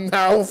goddamn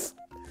mouth.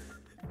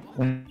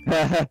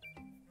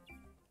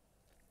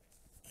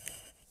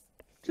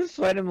 Just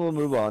fight him and we'll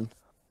move on.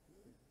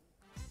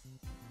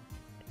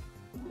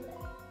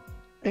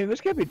 Hey,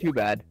 this can't be too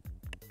bad.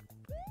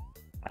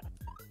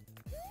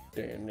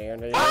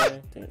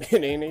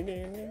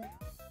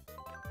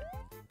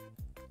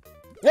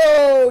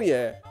 Oh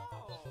yeah.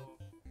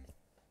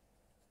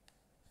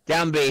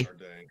 Down B.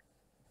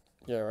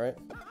 Yeah, right.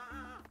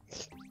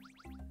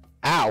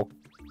 Ow.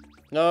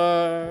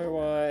 No,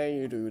 why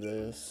you do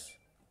this?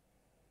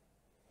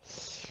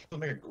 It'll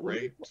make a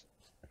great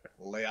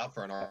layout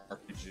for an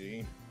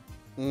RPG.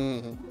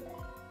 Mm-hmm.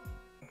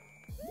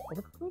 What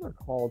are they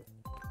called?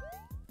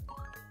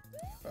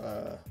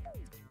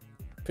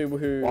 People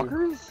who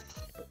Walkers?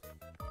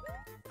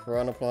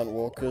 piranha plant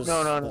walkers.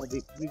 No.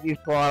 These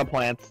piranha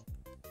plants.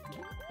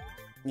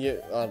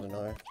 Yeah, I don't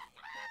know.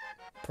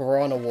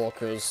 Piranha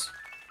walkers.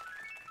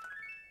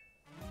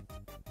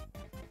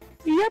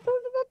 Yep,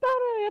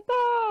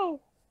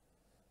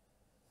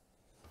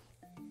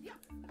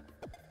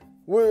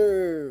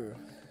 Woo!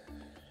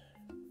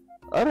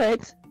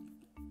 Alright.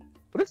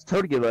 What does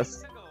Toad give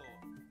us?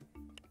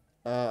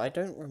 I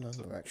don't remember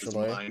His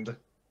actually. mind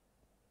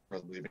for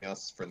leaving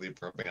us, for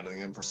abandoning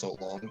him for so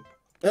long.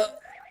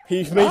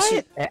 He makes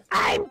you.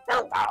 I'm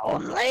so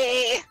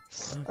lonely!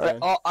 Okay.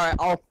 Alright,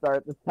 I'll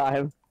start this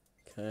time.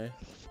 Okay.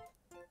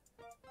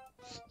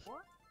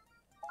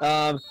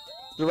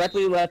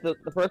 Directly left,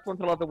 the first one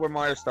to the left of where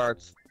Mario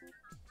starts.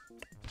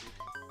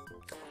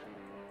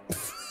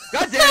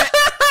 God damn it!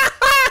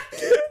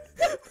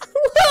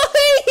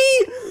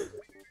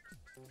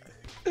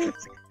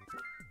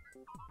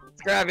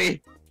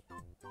 Scrappy.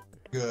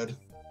 Good.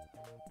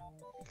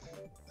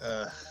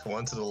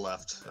 One to the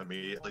left,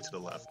 immediately to the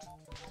left.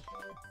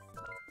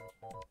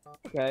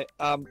 Okay,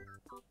 to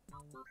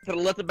the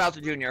left of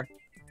Bowser Jr.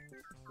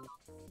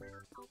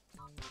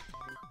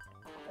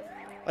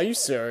 Are you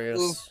serious?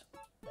 Oof.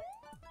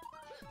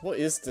 What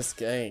is this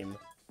game?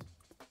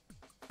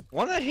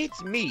 One that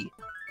hates me.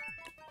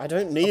 I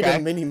don't need Okay. a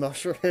mini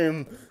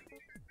mushroom.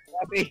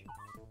 Scrappy.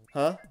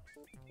 Huh?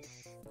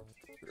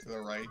 To the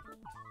right,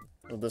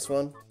 Well, this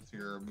one? to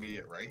your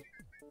immediate right.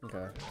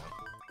 Okay.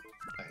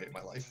 I hate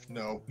my life.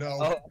 No, no.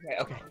 Oh,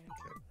 okay.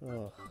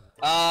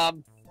 Oh.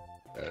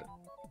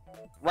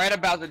 Right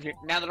of Bowser Jr.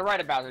 Now to the right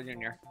of Bowser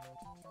Jr.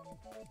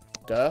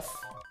 Death?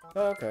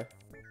 Oh, okay.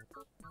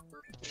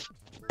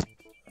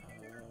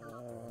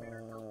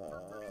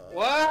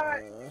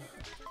 What?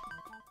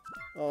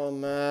 Oh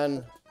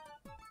man.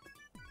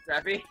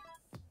 Scrappy.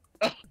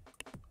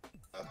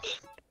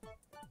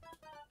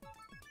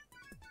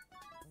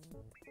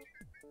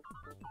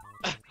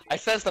 I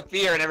sense the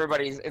fear in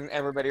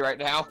everybody right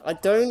now. I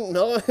don't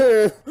know.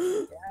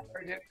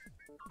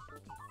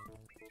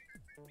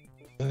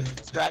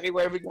 Scrappy,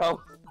 where do we go?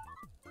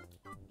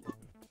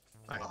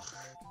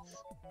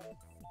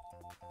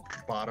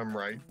 Bottom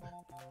right.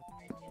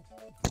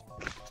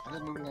 I'm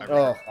just moving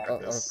Oh,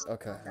 this.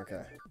 okay.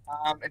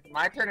 it's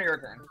my turn or your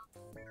turn?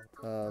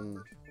 I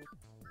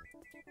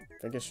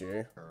think it's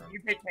you. You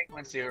pick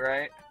Penguin too,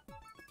 right?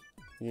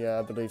 Yeah,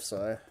 I believe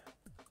so.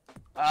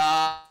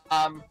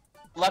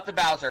 Left of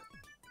Bowser.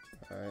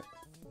 Alright.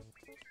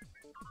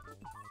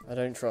 I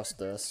don't trust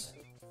this.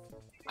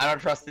 I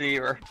don't trust it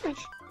either.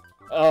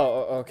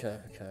 Oh, okay.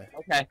 Okay.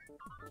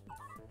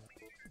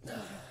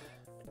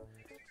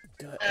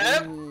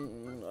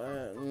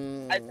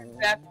 I think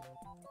that.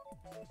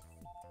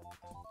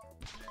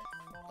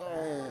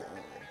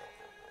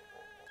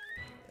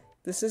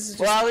 This is just...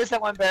 Well, at least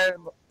that one better.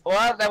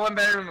 Well, that one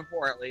better than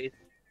before, at least.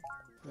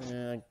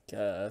 Yeah, I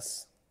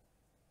guess.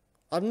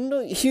 I'm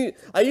not...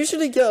 I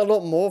usually get a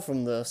lot more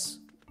from this.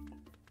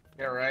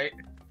 Yeah, right.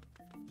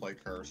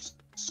 Like cursed.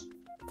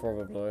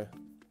 Probably.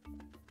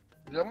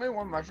 There's only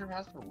one mushroom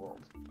house per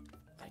world.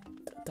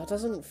 That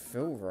doesn't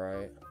feel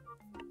right.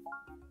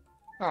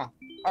 Huh.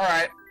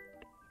 Alright.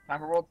 Time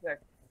for World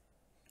 6.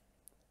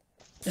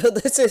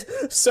 This is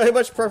so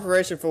much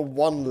preparation for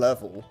one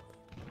level.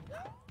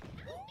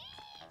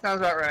 Sounds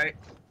about right.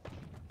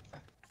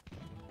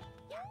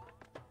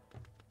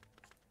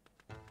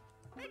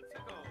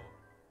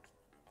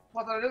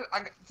 Well,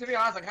 to be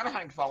honest, I'm kind of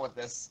having fun with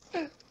this.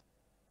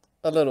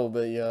 A little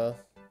bit, yeah.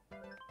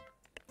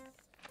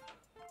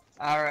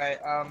 Alright,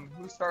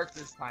 who starts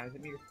this time? Is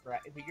it me or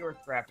Scrappy? Is it you or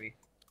Scrappy?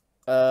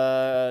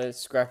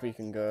 Scrappy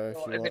can go if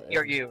Well, you is want. it me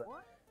or you?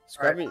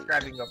 Scrappy? Alright,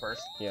 Scrappy can go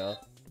first. Yeah.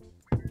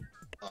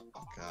 Oh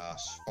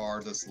gosh,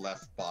 farthest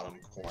left bottom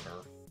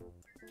corner.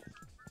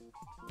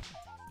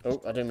 Oh,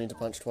 I didn't mean to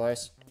punch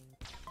twice.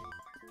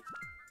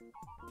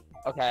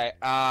 Okay,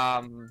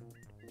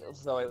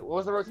 so wait, what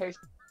was the rotation?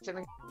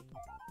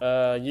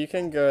 You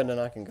can go and then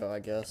I can go, I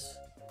guess.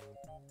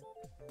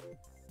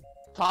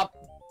 Top,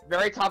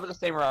 very top of the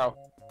same row.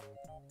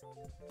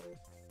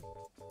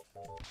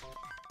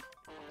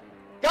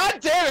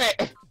 God damn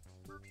it!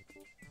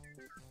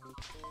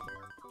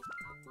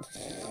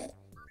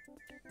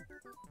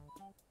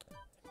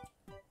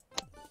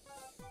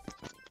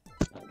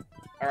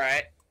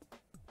 Alright.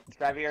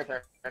 Scrappy, your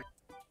turn.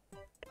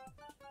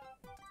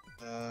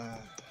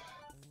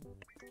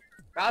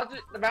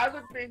 The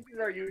Bowser faces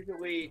are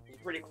usually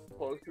pretty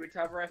close to each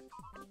other.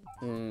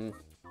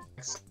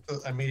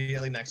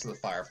 Immediately next to the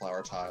fire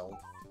flower tile.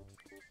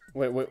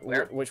 Wait,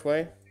 Where? which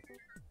way?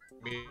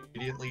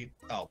 Immediately.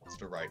 Oh, to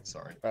the right.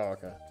 Sorry. Oh,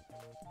 okay.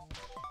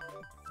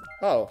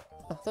 Oh,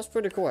 that's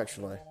pretty cool,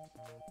 actually.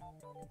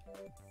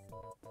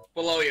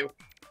 Below you.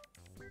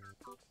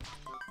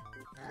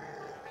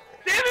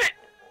 Damn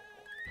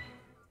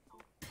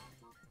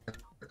it!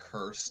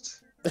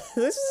 Cursed.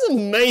 This is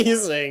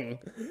amazing!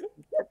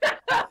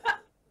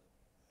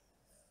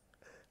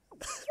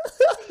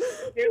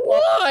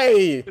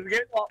 Why?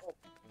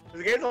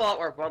 This game's a lot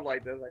more fun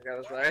like this, I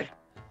gotta say.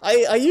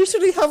 I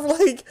usually have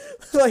like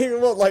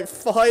what, like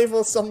 5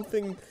 or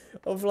something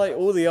of like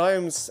all the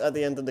items at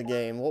the end of the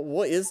game.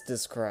 What is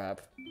this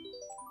crap?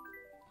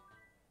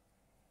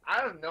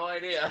 I have no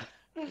idea.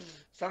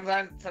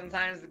 Sometimes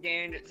the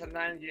game,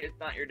 sometimes it's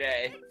not your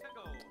day.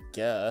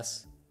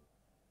 Guess.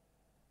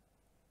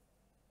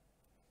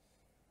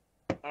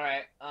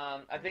 Alright,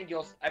 I think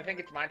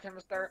it's my turn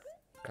to start.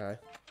 Okay.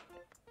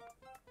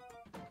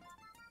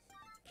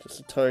 Just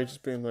a toad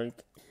just being like,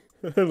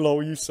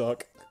 lol, you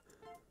suck.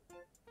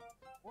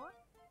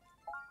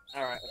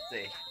 Alright, let's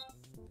see.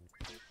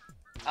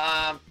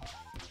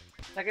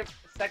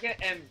 Second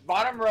and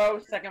bottom row,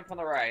 second from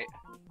the right.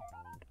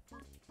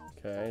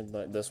 Okay,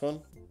 like this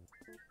one?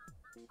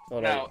 Oh,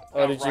 No, like,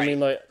 oh, did right. you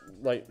mean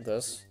like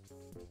this?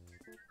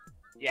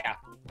 Yeah.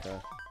 Okay.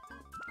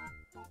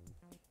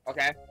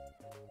 Okay.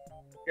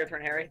 Your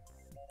turn, Harry.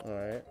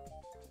 Alright.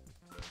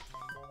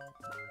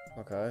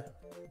 Okay.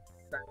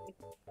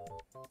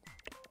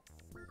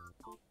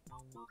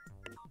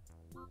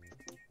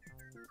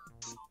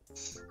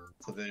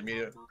 So the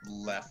immediate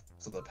left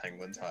to the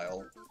penguin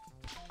tile.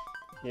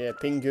 Yeah,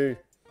 Pingu.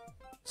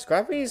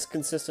 Scrappy's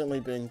consistently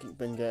been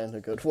getting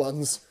the good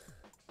ones.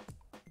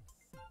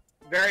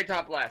 Very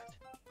top left.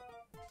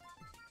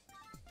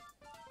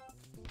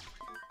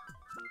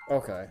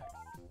 Okay.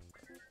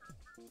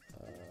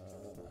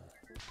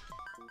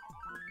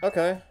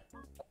 Okay.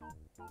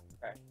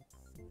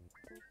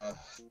 I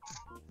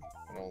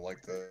don't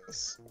like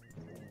this.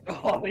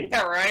 Oh,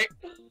 yeah, right?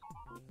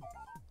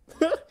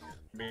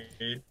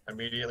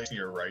 Immediately to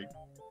your right.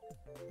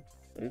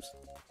 Oops.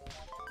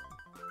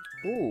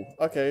 Ooh,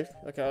 okay.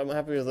 Okay, I'm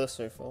happy with this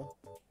so far.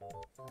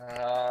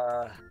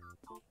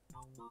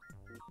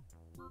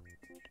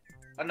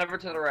 A number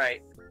to the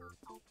right.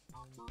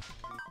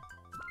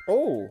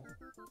 Oh!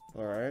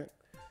 Alright.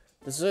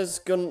 This is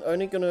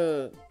only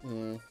gonna...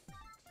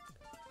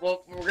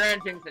 Well, we're gonna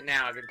jinx it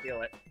now, I can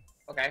feel it.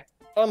 Okay.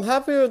 I'm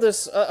happy with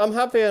this. I'm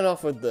happy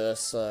enough with this,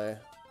 so...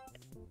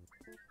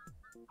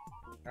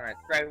 Alright,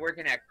 Scrappy, where's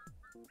your next?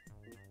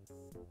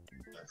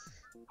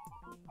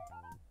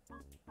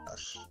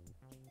 Gosh.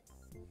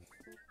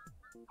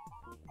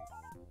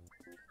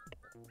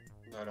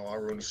 I don't want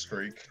to ruin a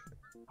streak.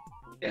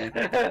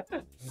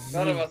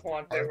 None of us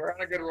want to. We're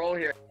on a good roll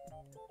here.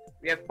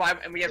 We have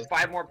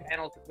five more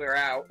panels to clear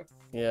out.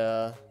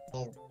 Yeah.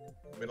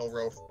 Middle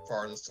row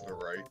farthest to the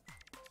right.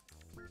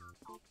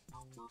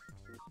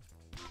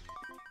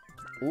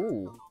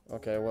 Ooh.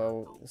 Okay,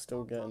 well,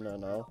 still getting there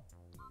now.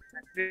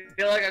 I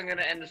feel like I'm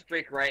gonna end the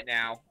streak right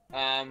now.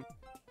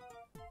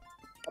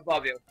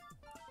 Above you.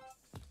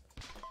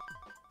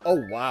 Oh,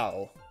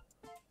 wow.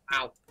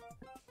 Ow.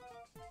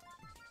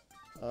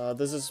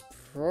 This is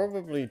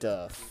probably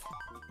death.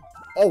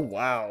 Oh,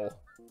 wow.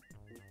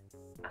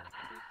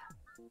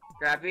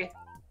 Scrappy?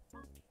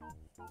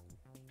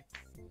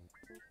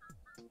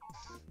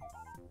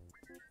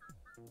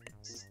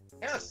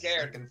 I'm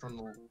scared. Second from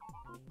the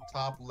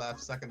top left,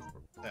 second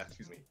from,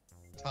 excuse me.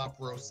 Top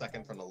row,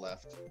 second from the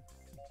left.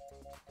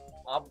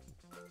 Oh.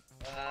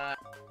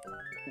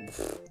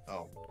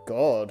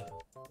 God.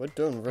 We're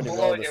doing really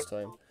Below well this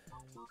time.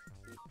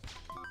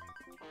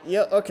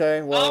 Yeah,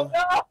 okay, well...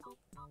 Oh,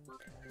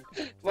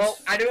 no! Well,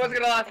 I knew it was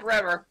gonna last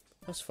forever.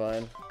 That's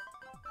fine.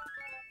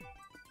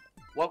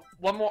 Well,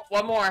 one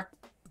more.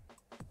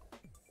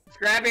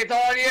 Scrappy, it's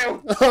all on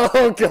you!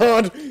 Oh,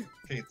 God!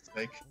 Okay,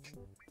 snake.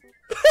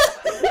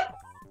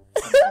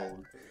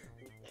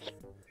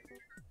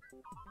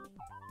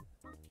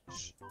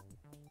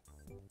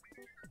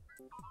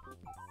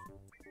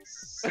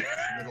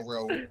 Middle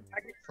row,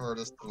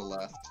 furthest to the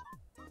left.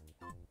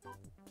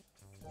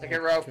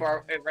 Second row,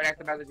 far, right next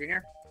to Bowser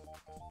Jr.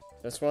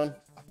 This one?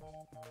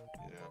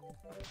 Yeah.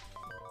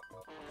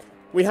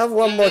 We have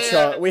one more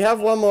chance. We have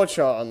one more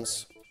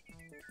chance.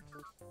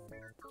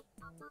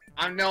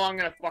 I know I'm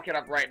gonna fuck it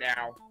up right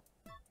now.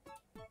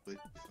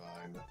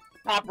 Fine.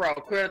 Top row,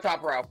 clear the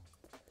top row.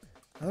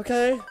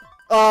 Okay.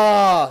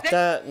 Ah,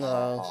 that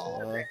no.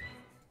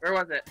 Where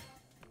was it?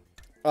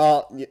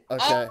 Oh, okay.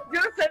 Oh,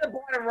 you're gonna say the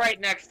bottom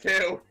right next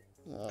to.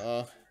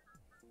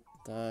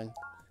 Dang.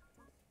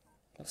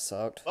 That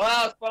sucked.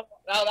 Well, that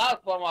was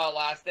fun while it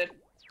lasted.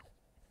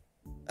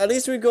 At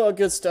least we got a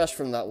good stash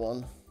from that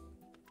one.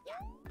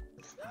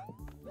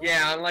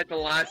 Yeah, unlike the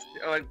last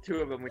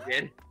two of them we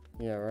did.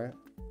 Yeah, right.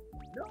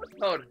 No,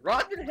 Toad,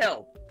 Rotten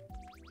Hill.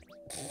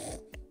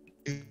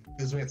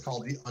 Excuse me, it's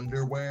called the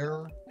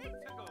underwear.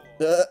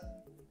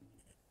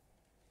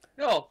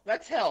 No,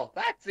 that's hell.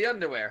 That's the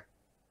underwear.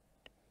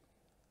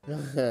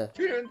 Two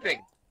different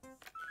things.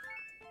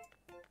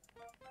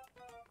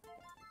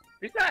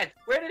 Besides,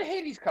 where did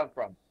Hades come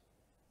from?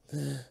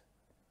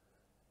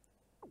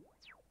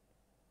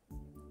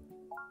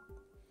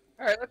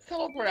 Alright, let's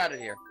teleport out of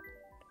here.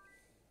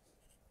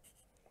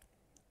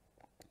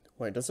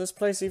 Wait, does this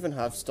place even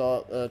have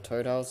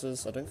toad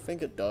houses? I don't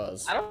think it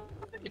does. I don't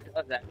think it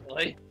does,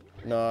 actually.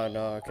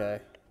 No, okay.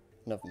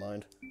 Never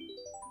mind.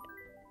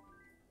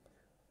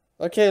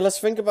 Okay, let's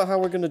think about how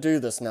we're gonna do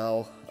this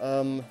now.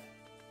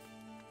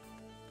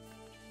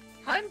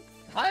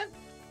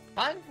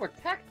 Time for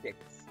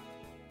tactics.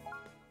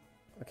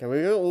 Okay,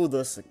 we got all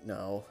this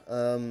now.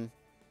 Don't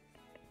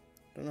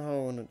know how I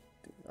wanna do.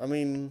 I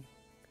mean,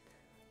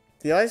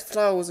 the ice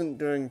flower wasn't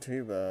doing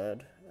too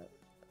bad.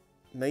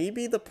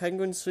 Maybe the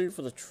penguin suit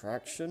for the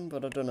traction,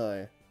 but I don't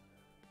know.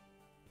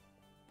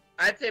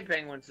 I'd say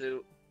penguin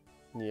suit.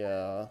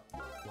 Yeah.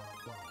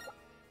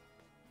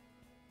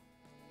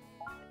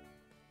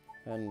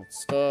 And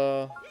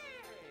star.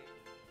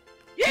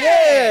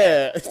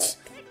 Yeah! Yeah!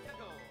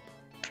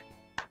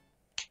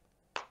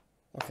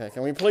 Okay,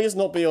 can we please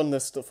not be on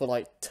this for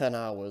like 10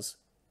 hours?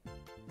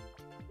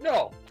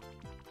 No.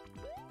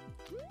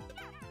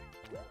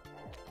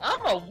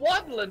 I'm a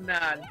waddling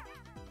man.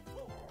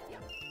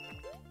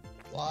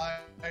 Slide.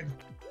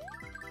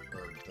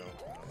 Or don't.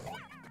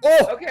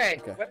 Oh! Okay.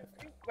 Okay.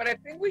 What I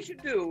think we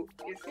should do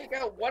is take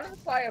out one of the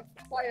fire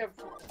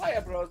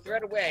bros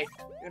right away,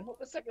 and hope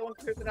the second one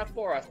clears enough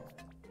for us.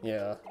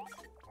 Yeah.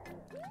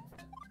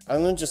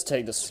 I'm gonna just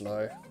take this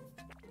slow.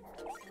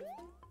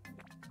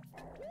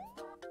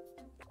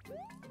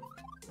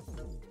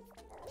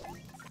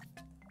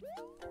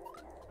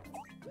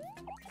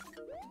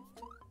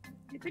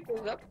 You pick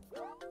those up?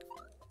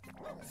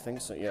 I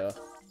think so, yeah.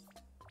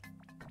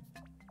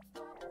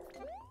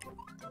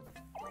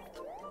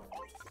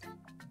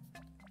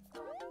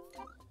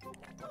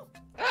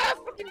 Ah,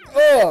 fucking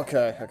Oh,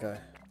 okay, okay.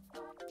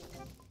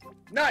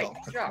 nice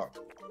Oh, job.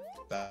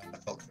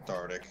 that felt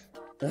cathartic.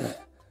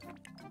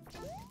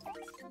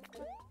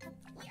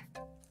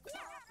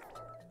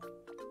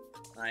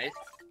 Nice.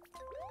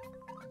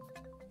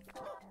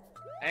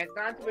 And it's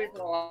not to wait for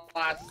the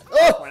last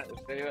Oh! point of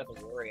this video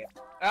to worry.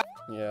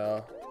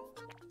 Yeah.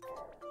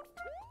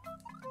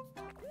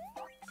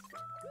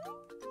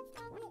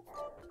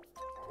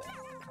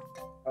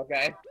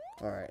 Okay.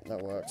 Alright,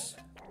 that works.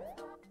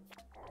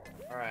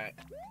 Alright.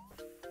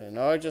 Okay,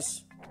 now I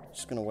just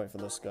gonna wait for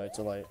this guy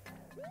to like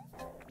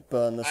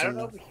burn this I don't in.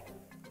 know if we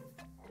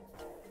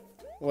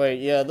Wait,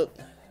 yeah, that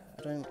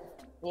I don't.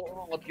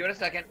 Well, give it a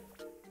second.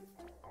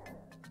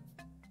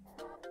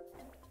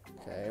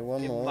 Okay,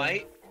 one It more.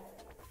 might.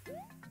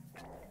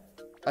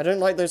 I don't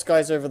like those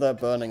guys over there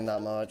burning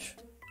that much.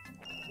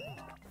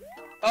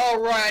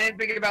 Oh, right. I didn't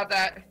think about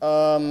that.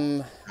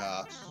 Gosh.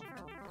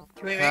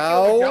 Can we make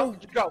How? it?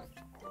 Let's go.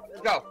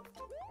 Let's go.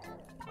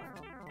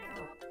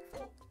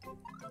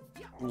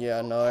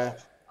 Yeah, no.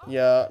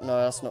 Yeah, no,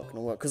 that's not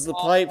gonna work. Because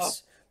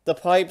the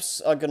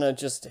pipes are gonna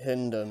just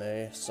hinder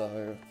me,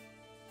 so...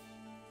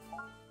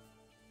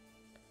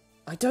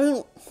 I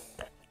don't...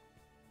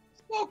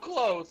 So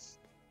close.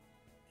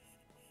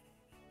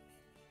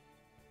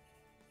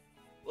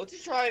 Let's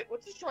just try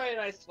an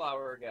ice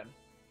flower again.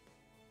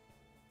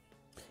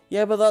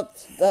 Yeah, but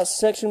that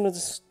section with the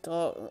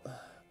star...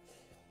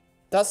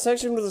 That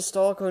section with the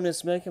star cone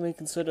is making me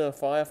consider a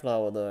fire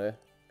flower, though.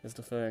 Is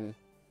the thing.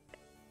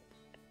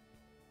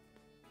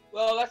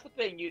 Well, that's the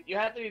thing. You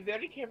have to be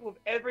very careful with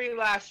every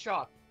last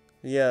shot.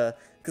 Yeah,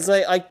 because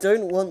I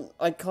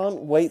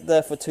can't wait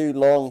there for too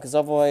long, because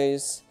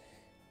otherwise...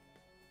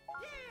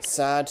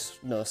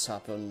 sadness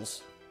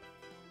happens.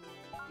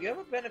 The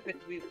other benefit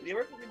the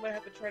other thing we might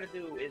have to try to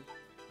do is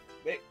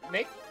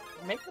make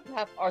the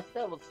path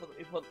ourselves so that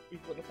if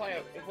the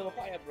fire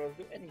bros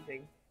do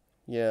anything.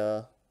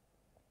 Yeah.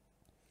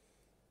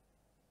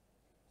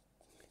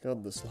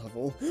 God, this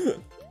level.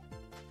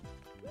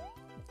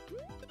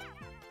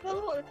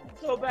 No, it's not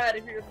so bad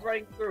if you're just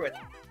running through it.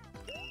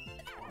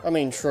 I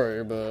mean,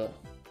 true, but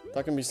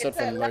that can be said It's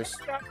for that most.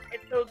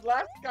 it's those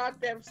last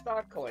goddamn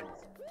star coins.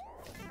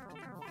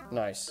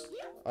 Nice.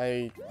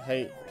 I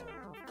hate.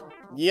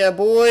 Yeah,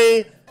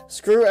 boy!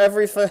 Screw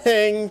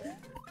everything!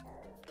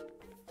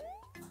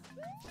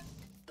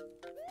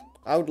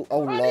 Oh,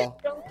 la.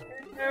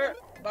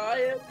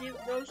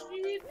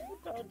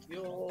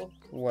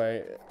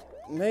 Wait.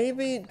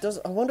 Maybe does.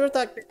 I wonder if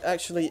that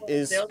actually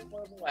is. Stay a little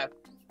more to the left.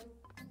 I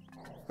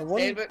Stay a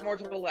wonder... bit more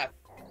to the left.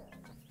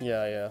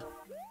 Yeah, yeah.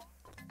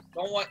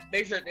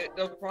 Make sure that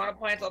those piranha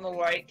plants on the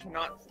right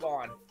cannot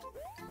spawn.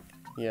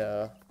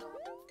 Yeah.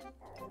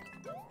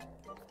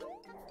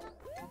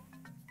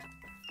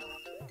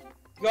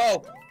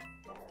 Go!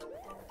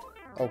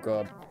 Oh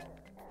god.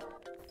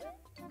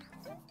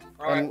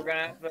 Alright, we're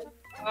gonna have to...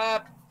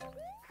 Up!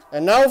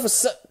 And now for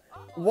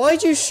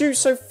why'd you shoot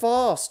so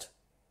fast?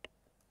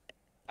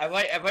 I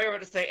thought you were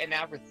about to say, and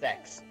now for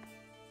sex.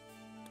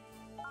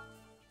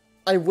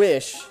 I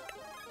wish.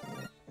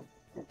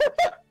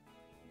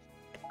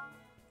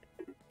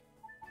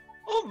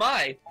 Oh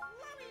my!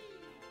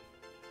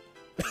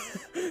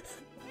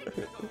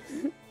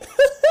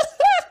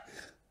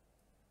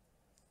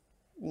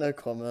 No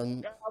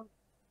comment.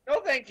 No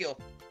thank you.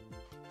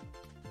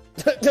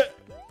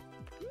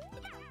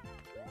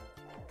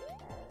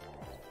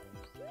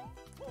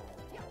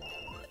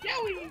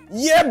 Yowie!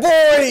 Yeah,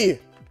 boy!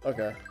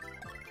 Okay.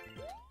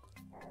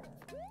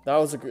 That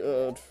was a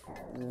good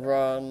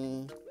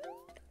run.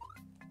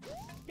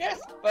 Yes,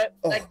 but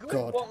Oh, that good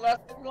God. won't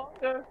last any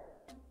longer.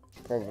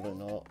 Probably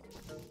not.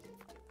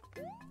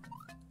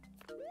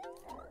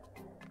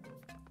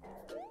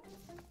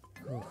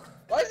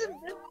 Why isn't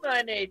this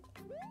 9-8?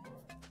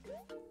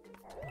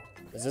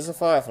 Is this a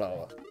fire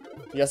flower?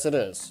 Yes, it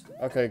is.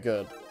 Okay,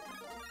 good.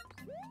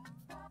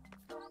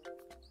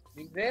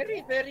 Be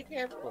very, very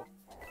careful.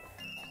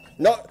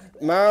 No,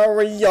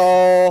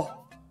 Mario!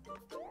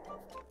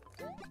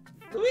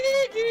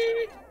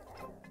 Luigi!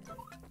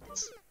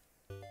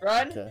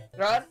 Run! Okay.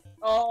 Run!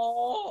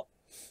 Oh!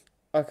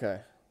 Okay.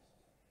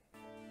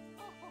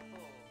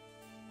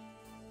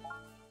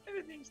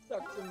 Everything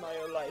sucks in my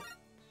life.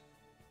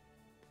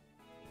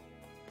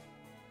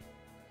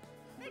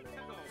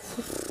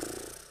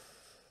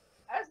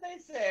 As they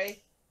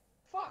say,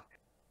 fuck.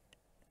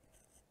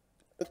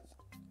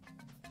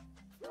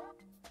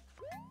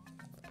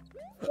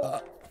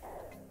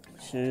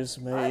 Excuse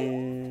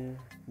me,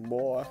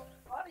 boy.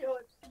 Mario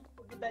is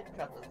the bed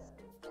cutters.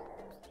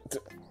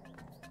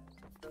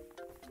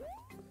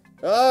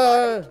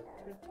 Ah!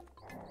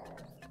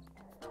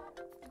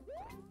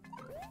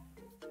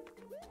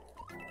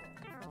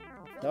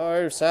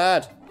 No,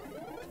 sad.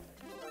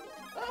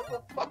 Oh,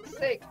 for fuck's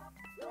sake.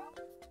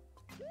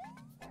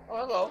 Oh,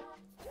 hello.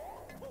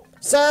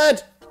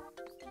 Sad!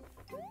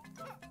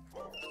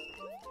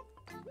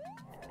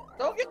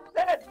 Don't get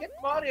sad, get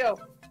Mario.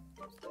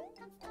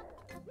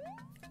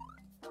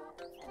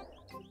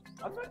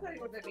 I'm not telling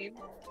you what that means.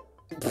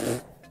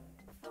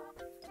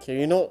 Can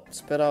you not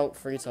spit out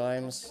 3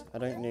 times? I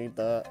don't need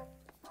that.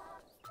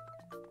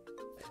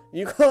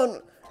 You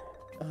can't...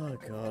 Oh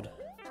god.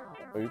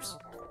 Oops.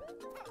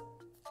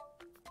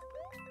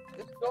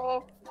 Let's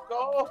go, let's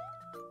go.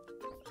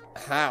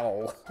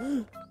 How?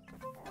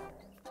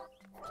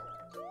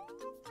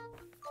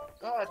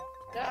 God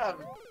damn.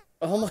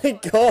 Oh my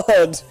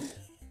god!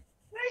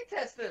 Play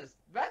testers,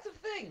 that's a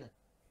thing.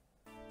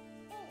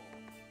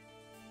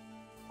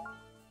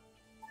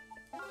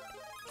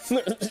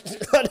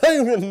 I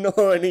don't even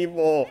know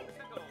anymore.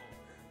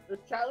 The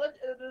challenge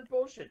is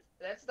bullshit.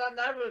 That's not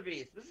never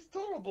bees. This is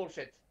total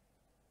bullshit.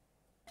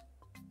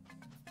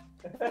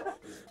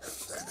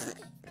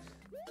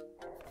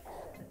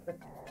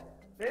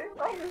 Maybe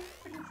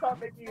we can stop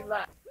making you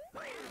laugh.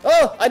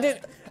 Oh, I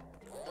did.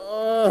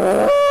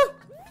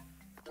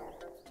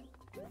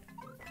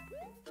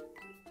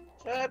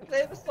 Shall I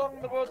play the song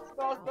the world's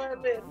smallest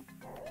violin?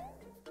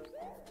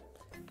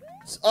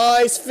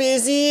 Ice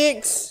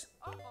physics.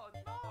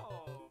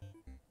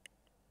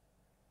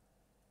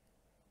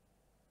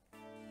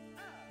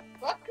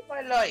 Fuck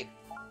my life!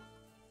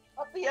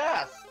 Up the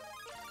ass!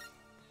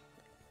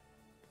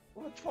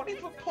 With a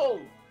 20-foot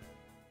pole!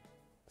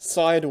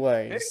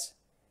 Sideways.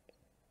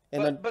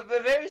 But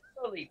very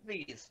slowly,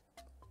 please.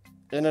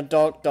 In a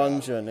dark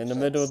dungeon in the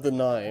middle of the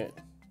night.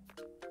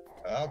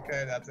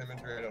 Okay, that's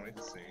imagery I don't need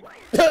to see.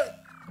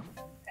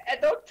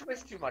 And don't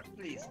twist too much,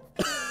 please.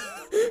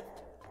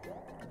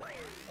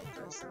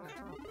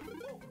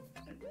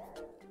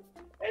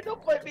 Hey,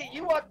 don't play me!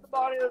 You want the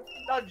Mario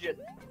dungeon!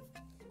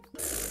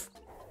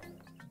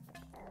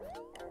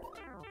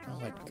 Oh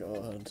my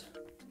god.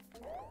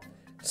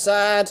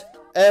 Sad.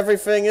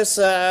 Everything is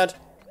sad.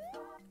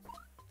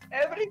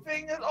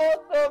 Everything is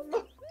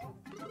awesome!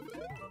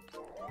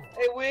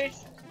 I wish!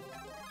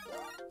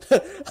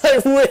 I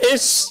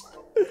wish.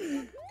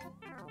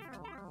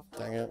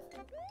 Dang it.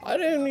 I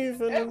didn't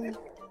even. Everything's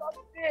not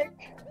sick!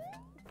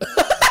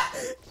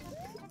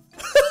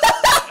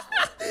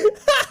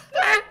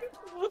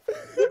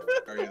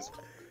 Mario is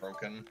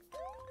broken.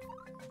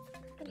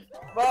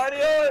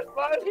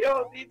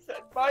 Mario needs a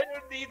friend.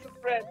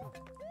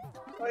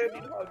 Mario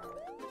needs hugs.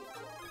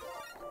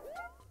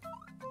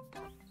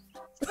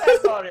 Sad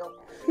Mario.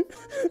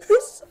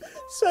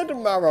 Sad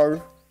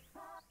Marrow.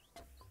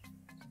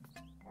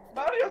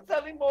 Mario's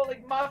sounding more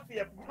like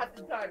Mafia from Hat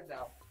in Time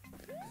now.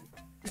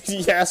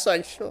 Yes,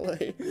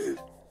 actually.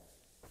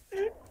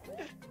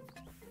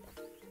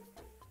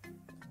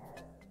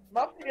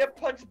 Mafia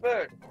punch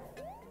bird.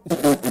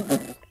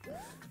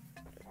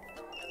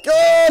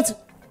 God!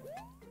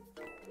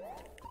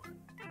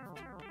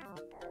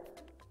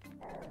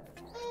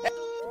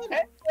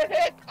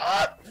 Head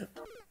up!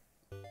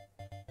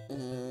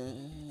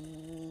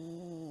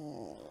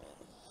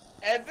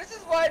 And this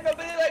is why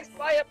nobody likes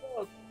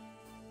fireballs.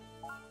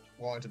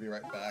 Wanting to be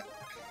right back.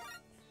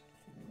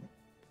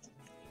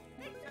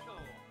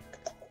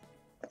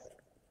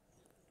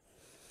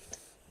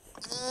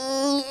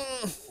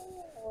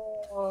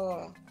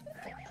 Oh.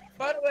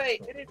 By the way,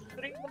 it is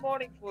 3 in the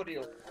morning for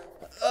you.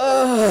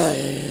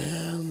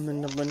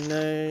 Number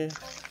 9.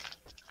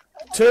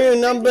 2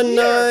 number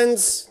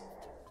 9s.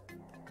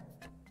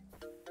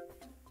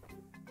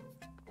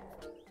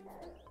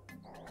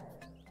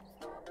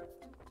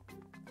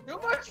 Too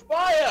much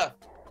fire!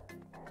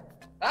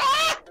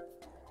 Ah!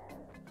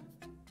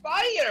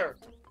 Fire!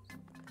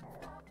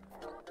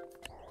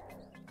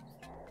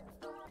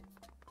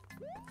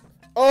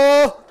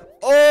 Oh!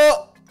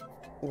 Oh!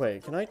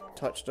 Wait, can I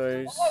touch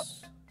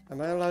those?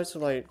 Am I allowed to,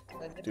 like,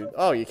 do...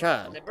 Oh, you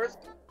can. Nippers?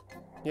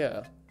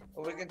 Yeah.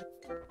 Oh, you can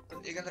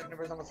take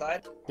nippers on the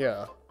side?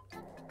 Yeah.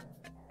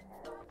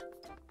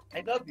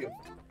 I love you.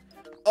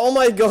 Oh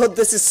my god,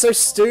 this is so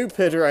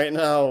stupid right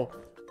now.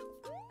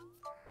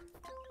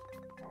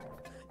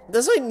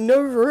 There's, like,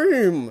 no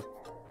room.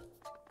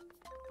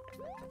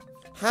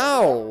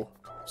 How?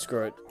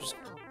 Screw it. Just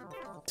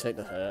take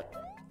the hurt.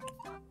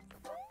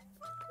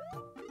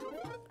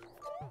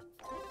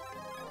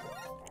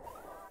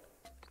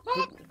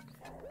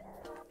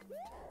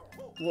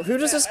 Well, who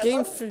does this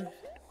game for?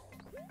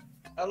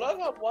 I love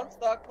how 1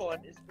 star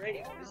coin is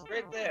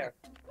straight there.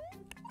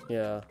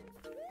 Yeah.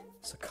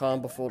 It's a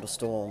calm before the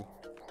storm.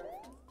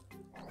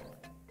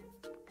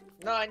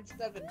 9,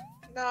 7,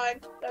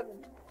 9,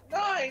 7,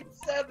 9,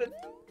 7.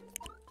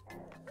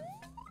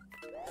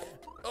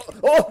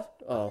 Oh!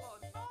 Oh.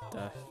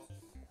 Duh.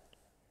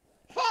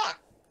 Fuck!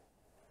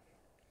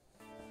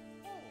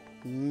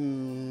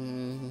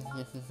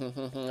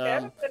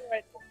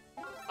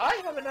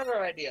 I have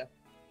another idea.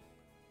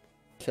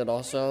 Kill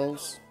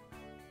ourselves.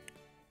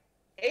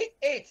 8,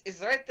 8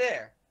 is right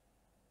there.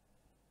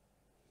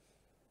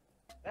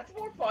 That's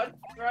more fun,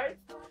 right?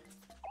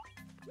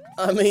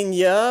 I mean,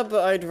 yeah,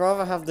 but I'd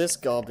rather have this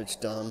garbage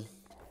done.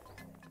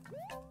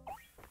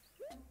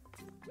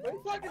 What are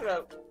you talking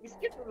about? We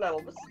skipped a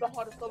level. This is the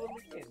hardest level in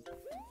the game.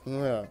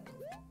 Yeah.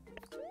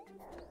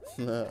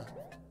 Yeah.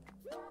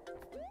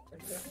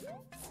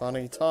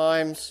 Funny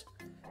times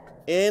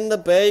in the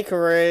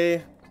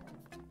bakery.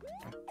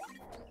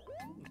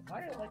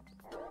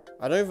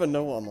 I don't even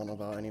know what I'm on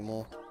about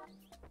anymore.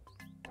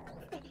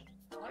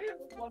 I have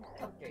one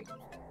cupcake.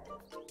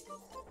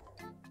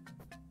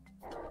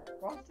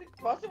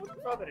 Frosted with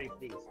strawberry,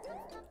 please.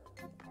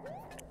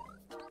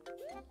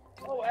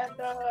 Oh, and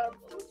a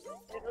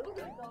little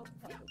bit of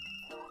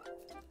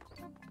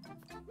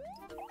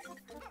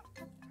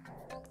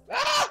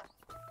ah!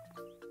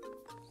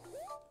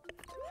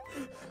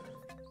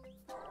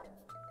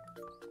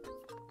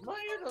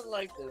 Mario doesn't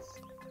like this.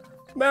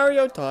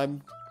 Mario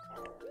time.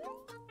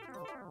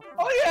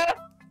 Oh yeah!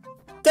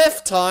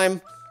 Death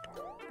time.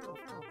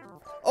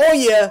 Oh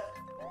yeah.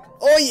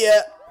 Oh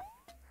yeah.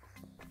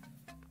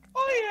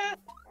 Oh yeah!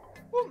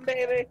 Boom,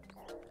 baby!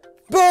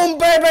 Boom,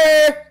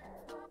 baby!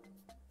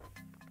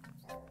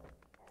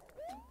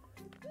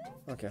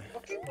 Okay.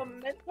 Fucking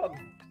momentum!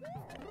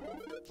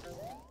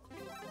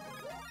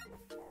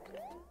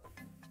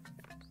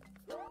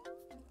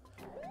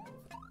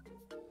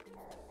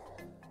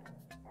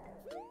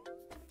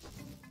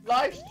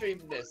 Live stream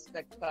this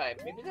next time.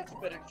 Maybe that's a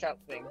better shout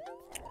thing.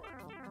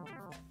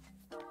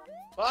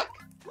 Fuck!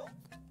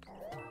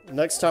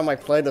 Next time I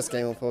play this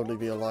game will probably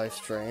be a live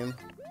stream.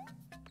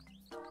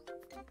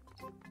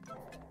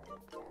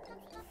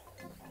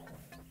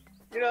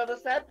 You know, the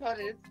sad part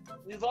is,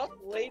 we've lost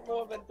way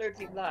more than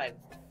 13 lives.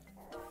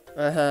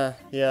 Yeah.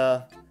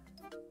 Stay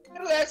to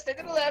the left, stay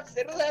to the left,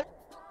 stay to the left!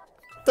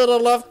 To the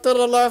left, to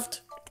the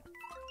left!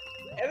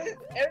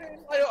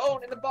 Everything on your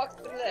own in the box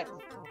to the left.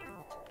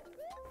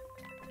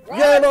 Right.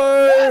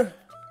 Yellow!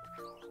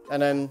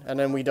 And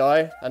then we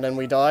die, and then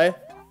we die.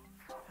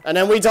 And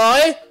then we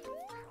die!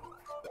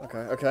 Okay,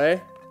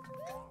 okay.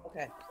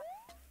 Okay.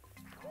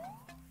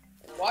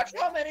 Watch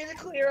how many to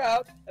clear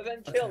out, and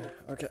then kill them.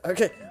 Okay,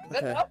 okay, Is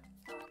that okay. enough?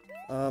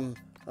 I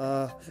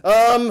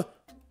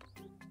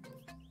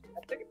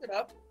think it's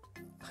enough.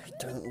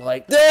 don't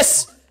like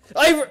this!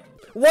 Why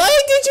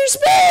did you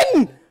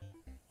spin?!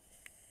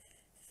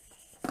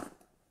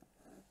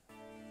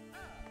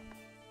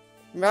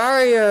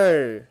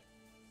 Mario!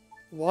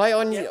 Why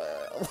are you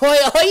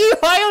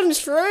high on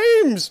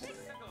shrooms?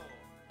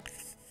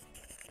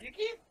 You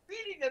keep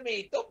feeding to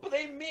me, don't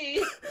blame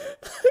me!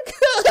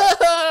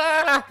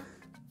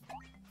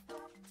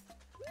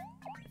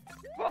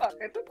 Fuck,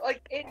 I took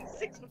like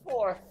 86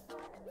 before.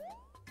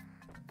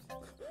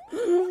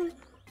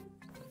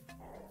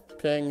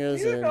 Ping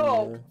is You in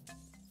know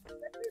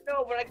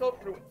when I go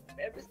through it,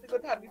 every single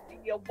time you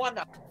feed me a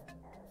 1-up.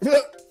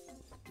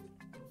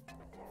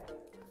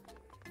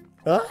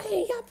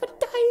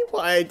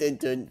 Why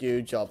didn't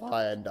you jump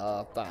high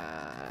enough?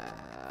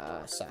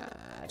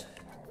 Sad.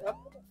 Jump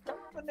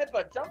over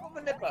nipper, jump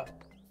over nipper.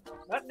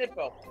 Not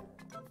nippo.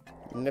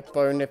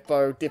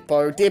 Nippo,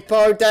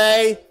 dippo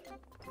day!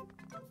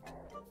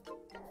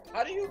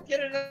 How do you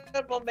get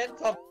enough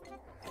momentum?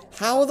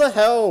 How the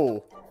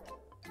hell?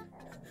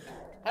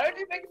 How did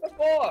you make it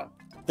before?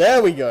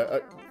 There we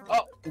go.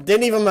 Oh.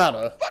 Didn't even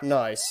matter.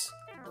 Nice.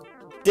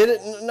 Did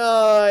it?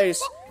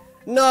 Nice.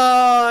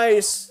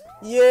 Nice.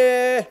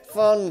 Yeah.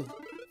 Fun.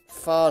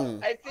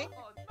 Fun. I think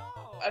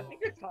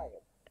you're tired.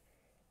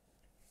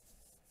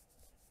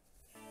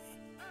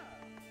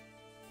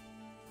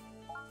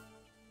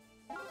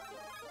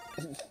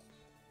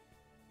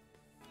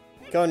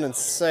 Going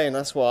insane.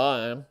 That's what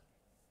I am.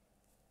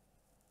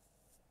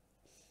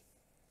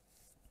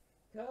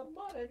 Come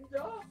on and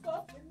jump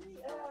up in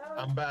the air.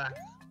 I'm back.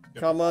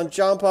 Come on,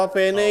 jump up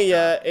in the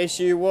air if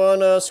you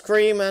wanna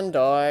scream and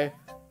die.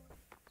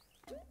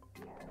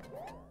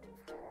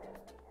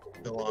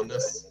 Still on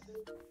this.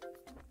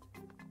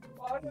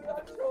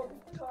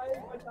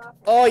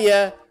 Oh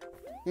yeah,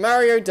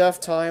 Mario death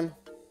time.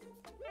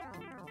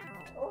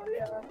 Oh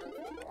yeah.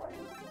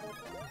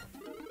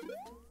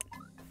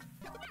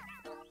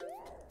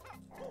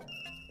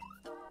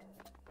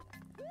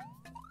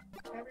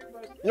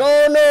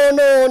 No, no,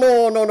 no,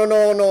 no, no, no,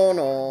 no, no,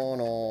 no,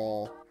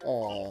 no.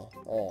 Oh,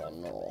 oh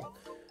no.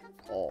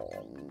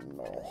 Oh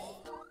no.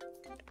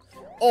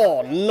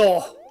 Oh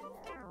no.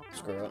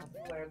 Screw it.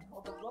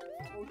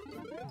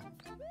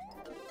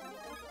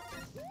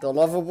 The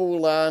lovable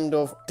land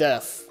of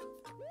death.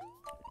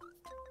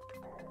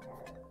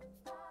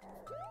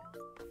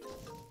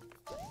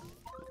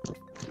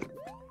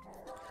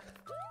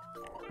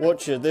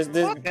 Watch it.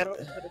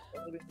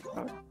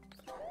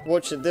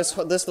 Watch it.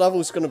 This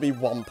level's gonna be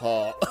one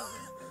part.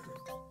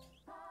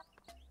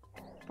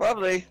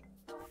 Probably.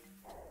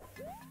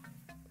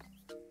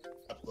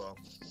 Well,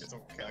 it's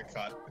okay, I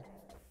cut.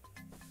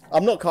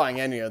 I'm not cutting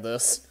any of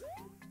this.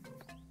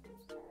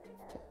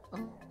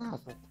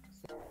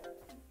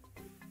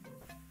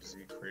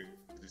 See, crazy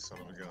son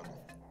of a gun.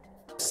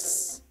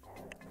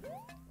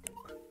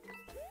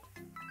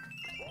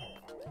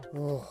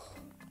 Oh.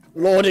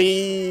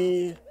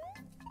 Lordy!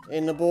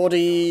 In the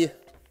body!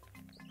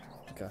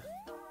 Okay.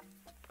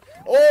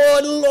 Oh,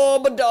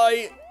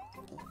 Lobadite!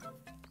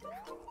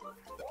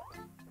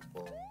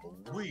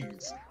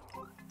 Louise.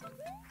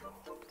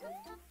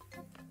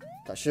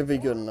 That should be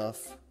good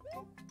enough.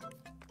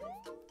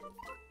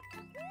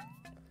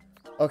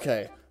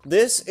 Okay,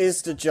 this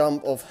is the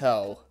jump of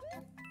hell.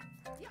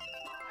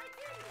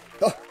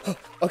 Oh, oh,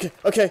 okay,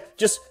 okay,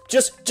 just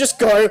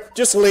go,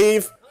 just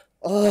leave.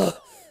 Oh.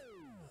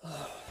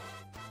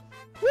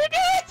 We did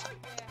it!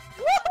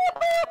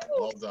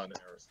 Well done,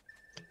 Harris.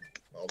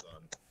 Well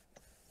done.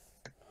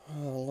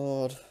 Oh,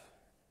 Lord.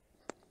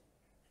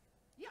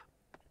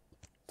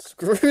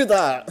 Screw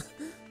that.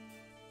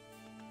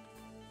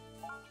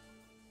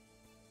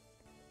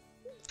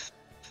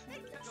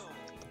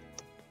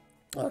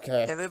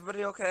 Okay.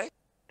 Everybody okay?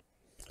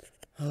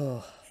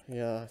 Oh,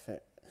 yeah, I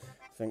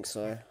think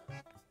so.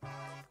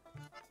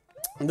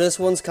 This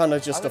one's kind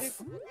of just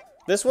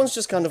this one's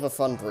just kind of a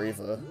fun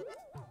breather.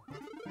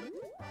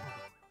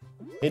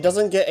 It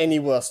doesn't get any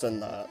worse than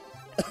that.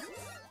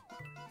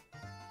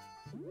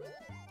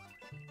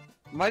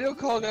 Mario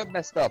Kart got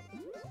messed up.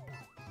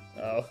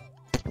 Oh.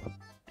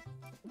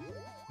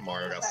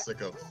 Mario got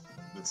sick of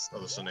this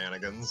other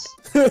shenanigans.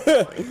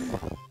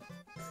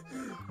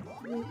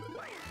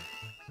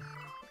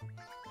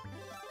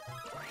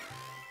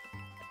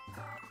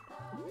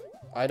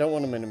 I don't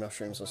want a mini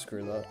mushroom, so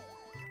screw that.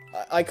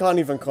 I can't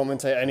even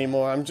commentate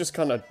anymore, I'm just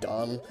kind of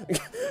done.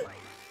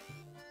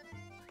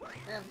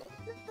 Man,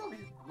 this still is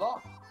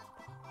locked.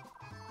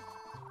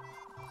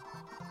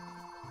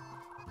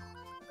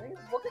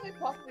 What can they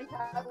possibly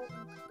have in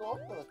store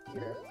for us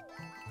here?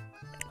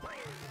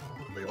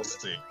 We'll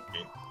see.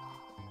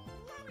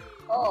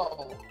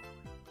 Oh,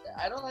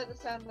 I don't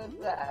understand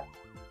that.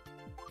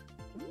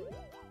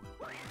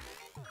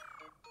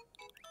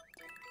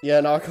 Yeah,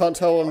 no, I can't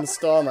tell when the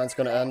Starman's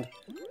gonna end.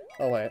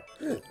 Oh wait,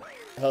 I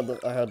heard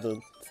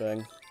the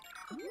thing.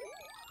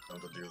 How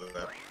to do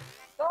that?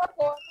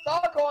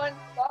 Stop going!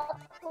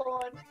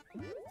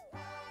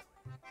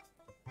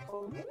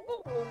 Oh, this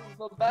is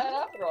not bad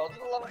after all. This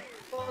is a lot of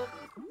fun.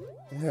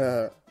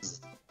 Yeah,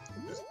 This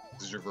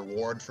is your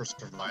reward for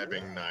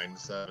surviving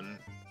 9-7.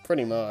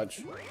 pretty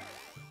much.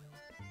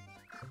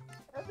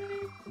 I mean,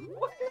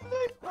 what can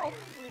they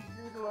possibly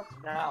do to us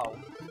now?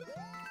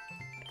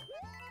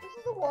 This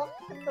is a walk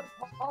in the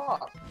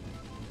park.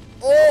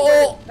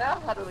 Oh! Now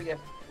how do we get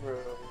through?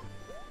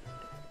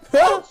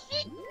 Oh!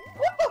 Shit!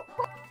 What the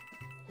fuck?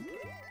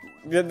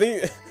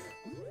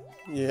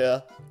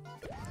 Yeah,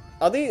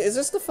 yeah. Is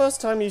this the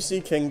first time you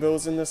see King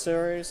Bills in this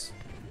series?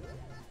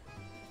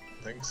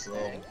 I think so.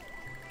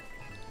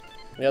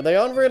 Yeah, they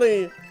aren't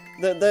really...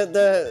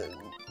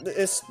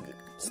 It's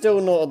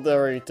still not a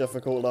very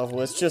difficult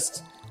level, it's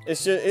just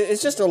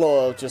a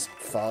lot of just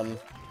fun,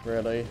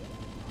 really.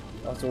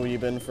 That's all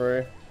you've been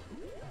through.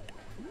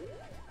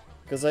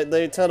 Because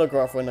they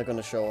telegraph when they're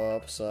gonna show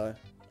up, so...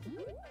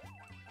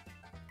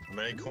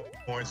 Many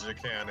coins as you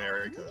can,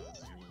 Harry,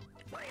 because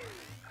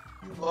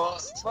you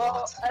lost.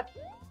 Well, that's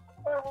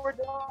where we're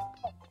done.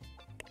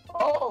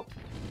 Oh!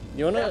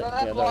 You wanna... Yeah, Yeah,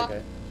 there we block.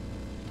 go.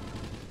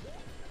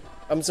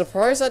 I'm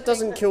surprised that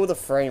doesn't kill the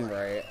frame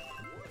rate.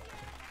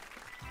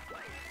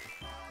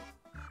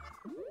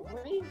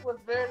 We was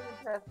very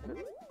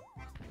impressive.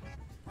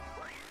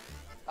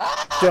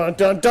 Ah! Dun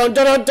dun dun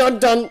dun dun dun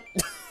dun!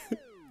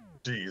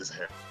 Jeez,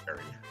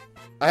 Harry.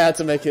 I had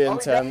to make it Oh, yeah.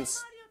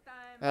 intense.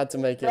 I had to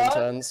make it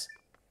intense.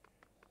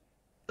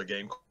 The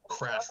game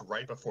crashed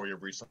right before you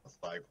reached the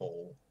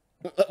flagpole.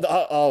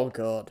 Oh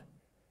god.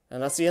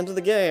 And that's the end of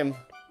the game.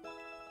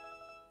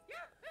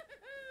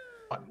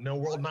 What, no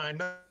World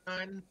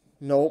 9-9?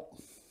 Nope.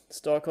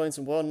 Star coins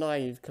in World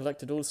 9, you've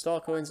collected all the star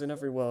coins in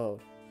every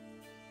world.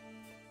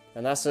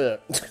 And that's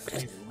it.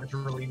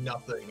 Literally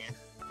nothing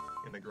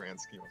in the grand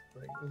scheme of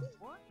things.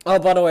 Oh,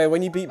 by the way,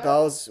 when you beat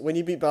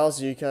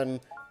Bowser, you can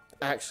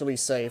actually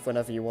save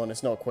whenever you want.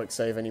 It's not a quick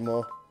save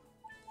anymore.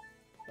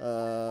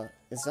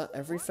 Is that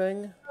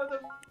everything?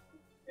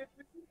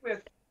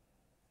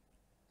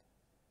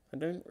 I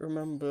don't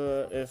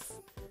remember if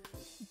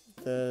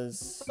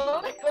there's...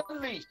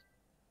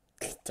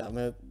 Damn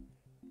it.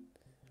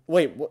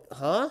 Wait, what?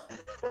 Huh?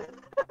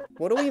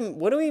 What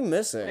are we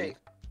missing? Hey.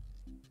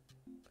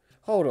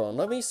 Hold on,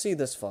 let me see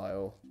this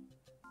file.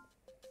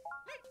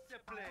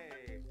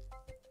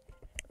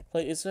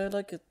 Like, is there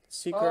like a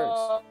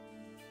secret?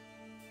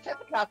 Check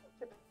the castle.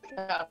 Check the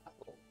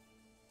castle.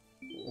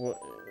 What?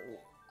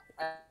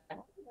 I have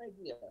an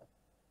idea.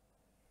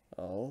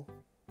 Oh.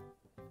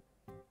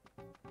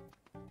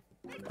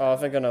 Oh, I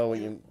think I know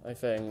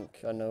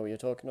what you're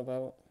talking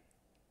about.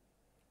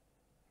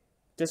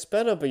 This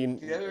better be...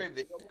 Do you have a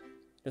video?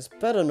 This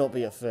better not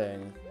be a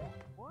thing.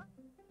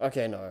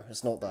 Okay, no,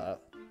 it's not that.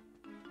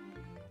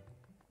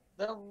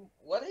 Then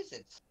what is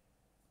it?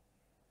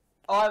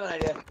 Oh, I have an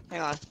idea. Hang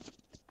on.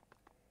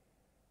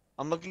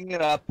 I'm looking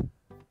it up.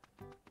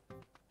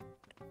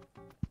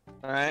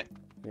 Alright.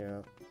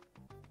 Yeah.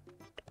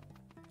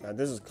 Now,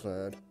 this is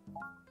cleared.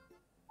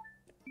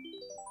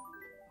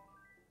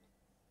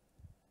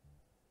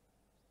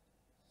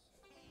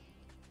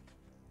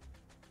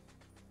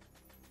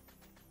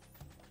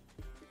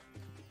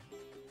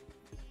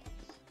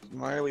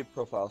 Mario Wii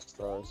profile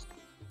stars.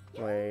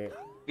 Wait.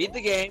 Beat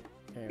the game.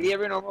 Hang Beat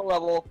every normal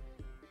level.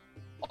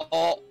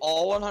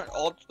 All 100.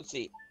 Let's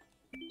see.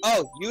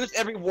 Oh, use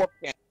every warp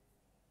can.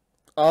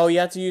 Oh, you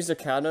had to use the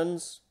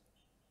cannons?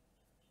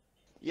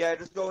 Yeah,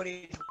 just go in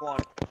each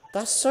one.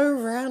 That's so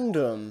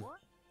random.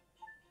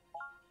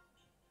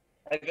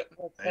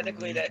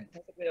 Technically,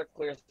 they're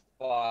clear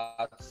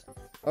spots.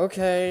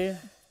 Okay.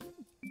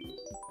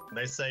 When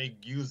they say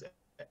use,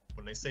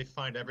 when they say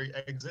find every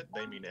exit,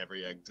 they mean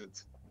every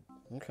exit.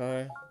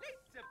 Okay.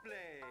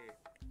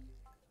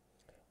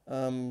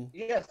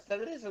 Yes,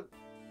 that is a.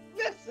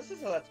 Yes, this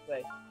is a let's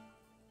play.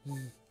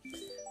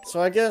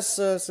 So I guess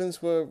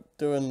since we're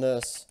doing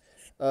this,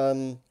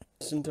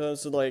 just in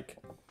terms of like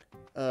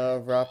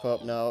wrap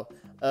up now.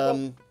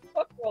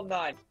 Fuck World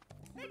 9.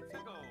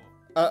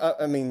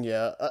 I mean,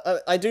 yeah,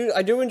 I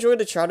do enjoy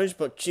the challenge,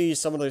 but geez,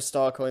 some of those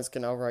star coins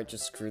can outright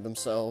just screw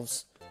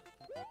themselves.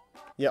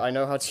 Yeah, I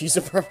know how to use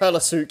a propeller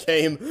suit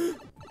game.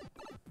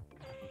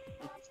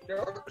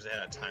 They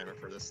had a timer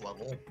for this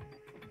level.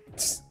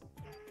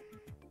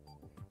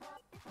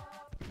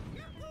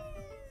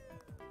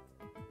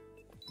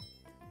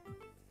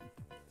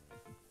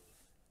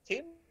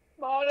 Team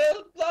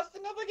Mario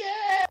blasting up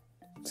again!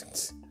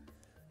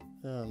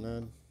 Oh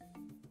man.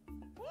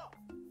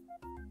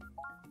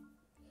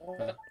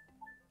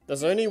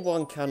 There's only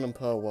one cannon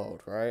per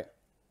world, right?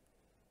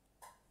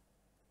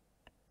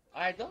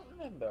 I don't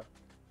remember.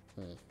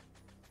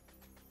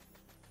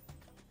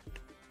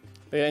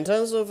 But yeah, in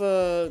terms of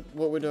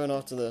what we're doing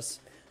after this,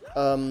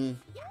 the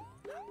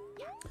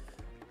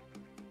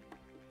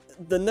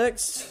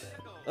next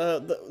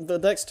the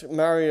next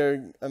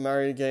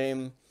Mario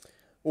game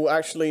will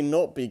actually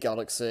not be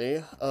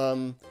Galaxy.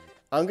 I'm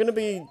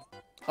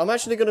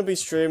actually gonna be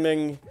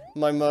streaming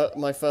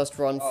my first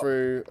run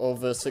through of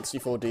the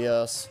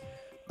 64DS.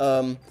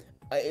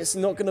 It's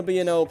not gonna be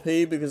an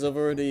LP because I've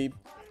already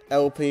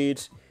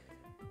LP'd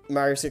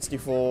Mario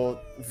 64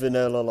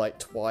 vanilla like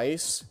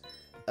twice,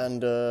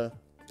 and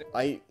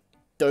I've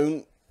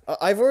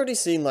already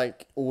seen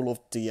like all of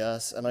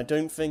DS, and I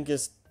don't think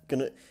it's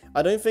gonna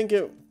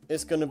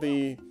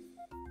be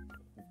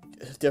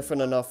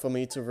different enough for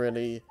me to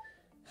really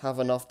have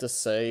enough to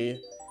say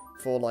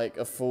for like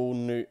a full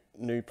new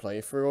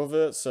playthrough of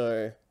it.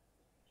 So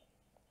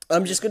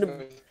I'm just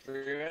gonna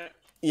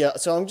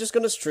so I'm just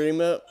gonna stream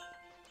it.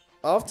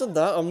 After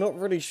that, I'm not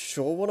really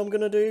sure what I'm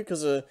gonna do,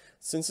 because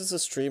since it's a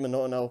stream and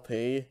not an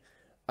LP,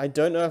 I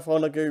don't know if I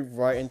want to go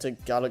right into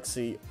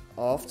Galaxy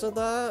after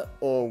that,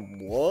 or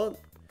what.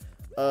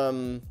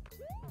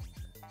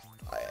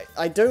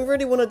 I don't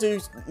really want to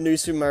do New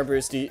Super Mario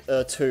Bros.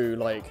 2,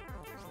 like,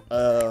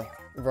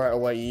 right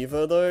away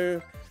either,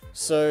 though.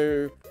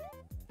 So,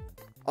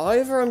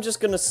 either I'm just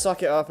gonna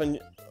suck it up and...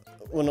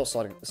 Well, not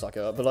suck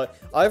it up, but, like,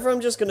 either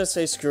I'm just gonna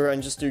say screw it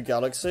and just do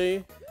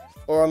Galaxy,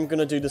 or I'm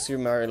gonna do the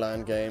Super Mario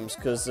Land games,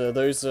 because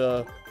those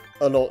are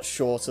a lot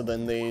shorter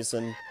than these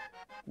and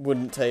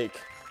wouldn't take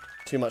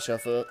too much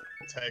effort.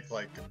 Take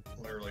like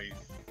literally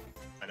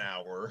an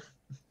hour.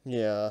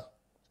 Yeah.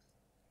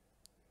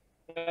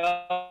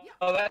 Oh,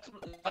 that's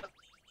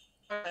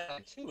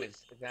 2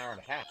 is an hour and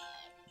a half.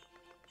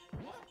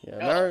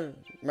 Yeah,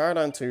 Mario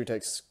Land 2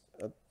 takes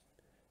a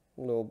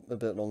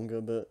bit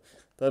longer, but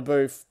they're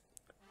both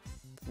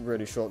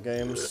really short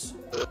games.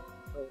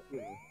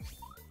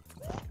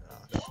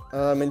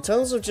 In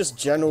terms of just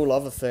general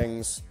other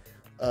things,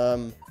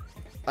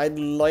 I'd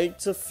like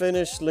to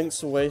finish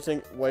Link's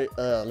Awakening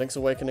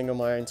on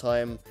my own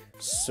time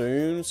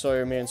soon,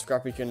 so me and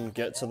Scrappy can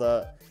get to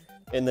that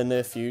in the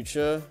near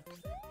future.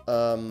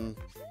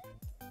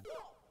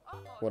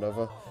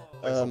 Whatever.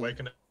 Link's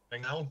Awakening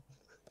now?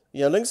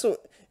 Yeah, Link's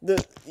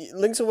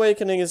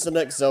Awakening is the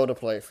next Zelda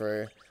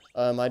playthrough.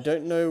 I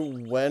don't know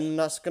when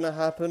that's gonna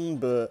happen,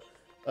 but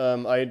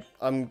I'm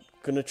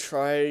gonna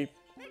try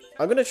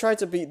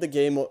to beat the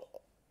game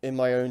in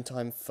my own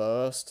time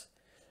first.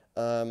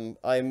 I'm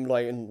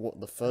like in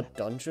the 3rd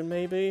dungeon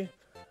maybe,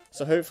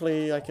 so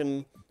hopefully I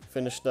can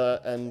finish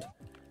that, and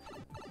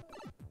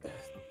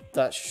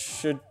that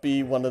should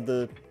be one of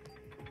the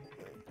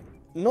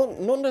not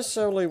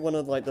necessarily one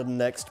of like the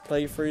next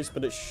playthroughs,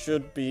 but it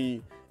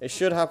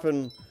should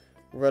happen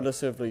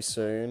relatively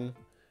soon,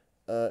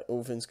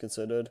 all things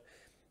considered.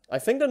 I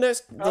think the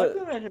next... I would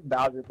imagine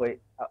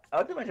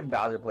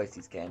Bowser plays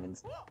these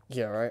cannons.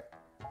 Yeah, right.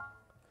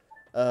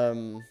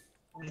 Well,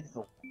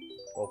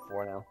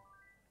 4 now.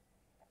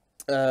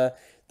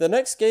 The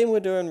next game we're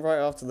doing right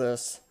after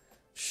this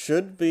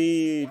should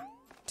be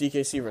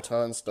DKC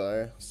Returns,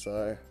 though,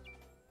 so...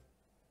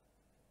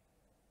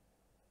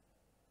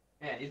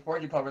 Man, these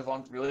porgy puppers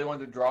really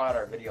wanted to draw out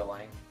our video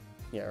line.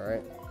 Yeah,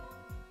 right.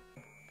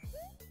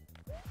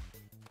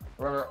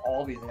 Remember,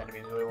 all these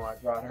enemies really want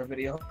to draw out our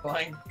video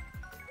line.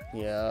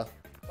 Yeah.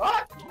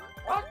 Fuck!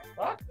 Fuck!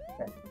 Fuck!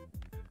 Okay.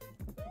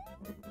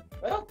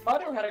 Well,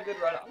 Mario had a good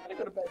run. I'm gonna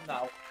go to bed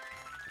now.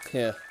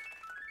 Yeah.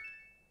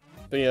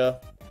 But yeah.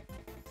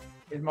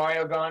 Is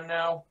Mario gone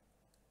now?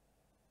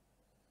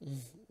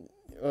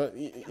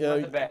 Yeah.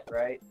 The bet,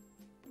 right?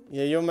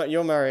 Yeah,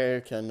 your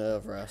Mario can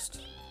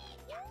rest.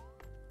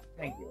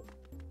 Thank you.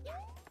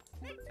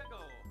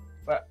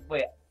 But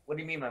wait, what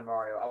do you mean by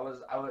Mario?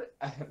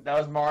 That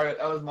was Mario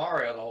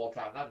the whole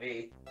time, not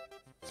me.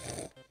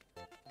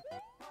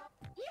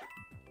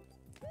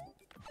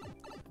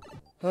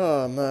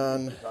 Oh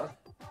man.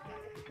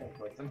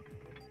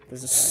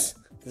 This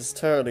is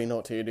totally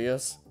not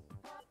tedious.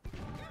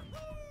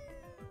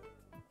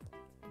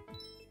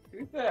 To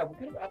be fair, we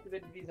could have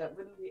activated these at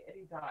literally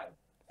any time.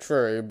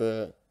 True,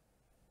 but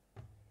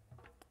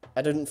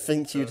I didn't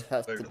think you'd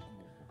have to.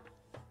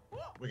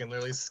 We can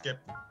literally skip.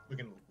 We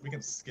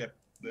can skip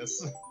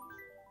this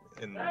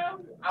in I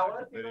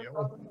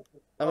video.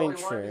 I mean,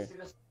 true.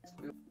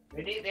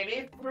 They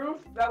need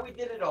proof that we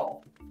did it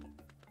all.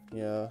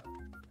 Yeah.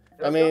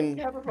 I mean,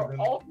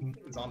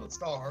 It's on the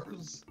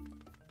stars.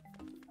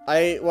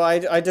 I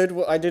did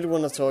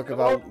want to talk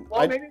about.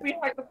 Well, maybe we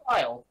hacked the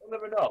file. We'll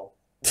never know.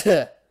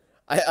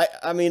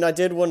 I mean, I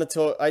did want to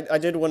talk. I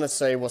did want to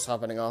say what's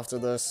happening after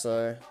this.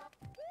 So.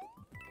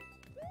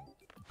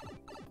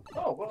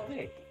 Oh well,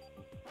 hey.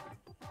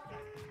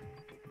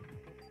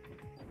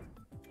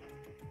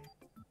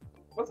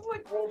 Wasn't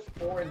like Worlds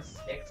 4 and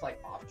 6 like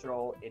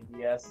optional in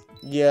DS?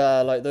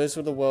 Yeah, like those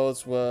were the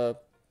worlds where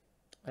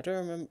I don't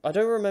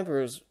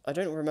remember. I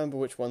don't remember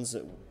which ones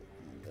it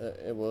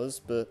was,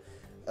 but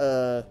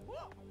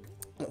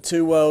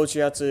 2 worlds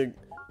you got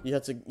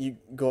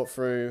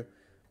through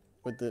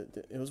with the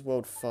it was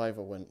World 5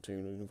 I went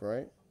to,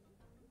 right?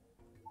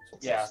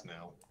 Yeah.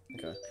 Now.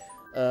 Okay.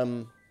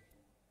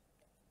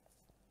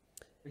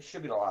 It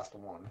should be the last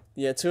one.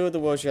 Yeah, 2 of the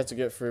worlds you had to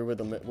get through with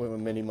a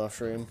mini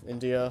mushroom in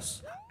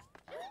DS.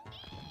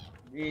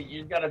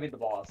 You gotta be the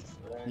boss.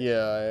 Right?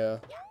 Yeah.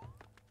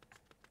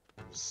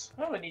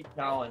 Kind of a neat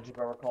challenge, if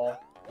I recall.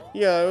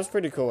 Yeah, it was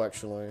pretty cool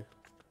actually.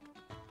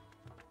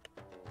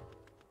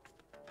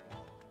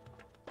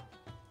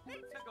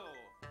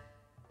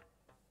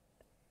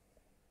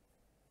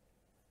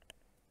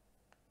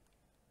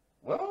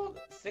 Well,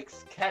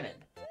 6 cannon.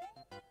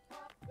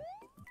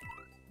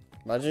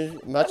 Imagine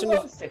I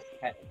love if 6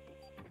 cannon.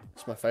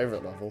 it's my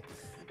favorite level.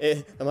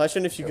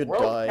 Imagine if you could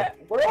World die.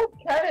 World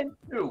Cannon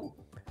 2.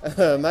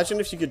 Imagine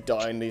if you could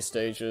die in these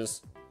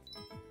stages.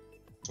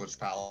 Switch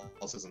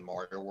palaces in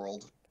Mario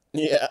World.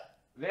 Yeah.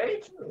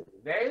 Very true.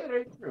 Very,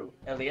 very true.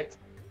 Elliot.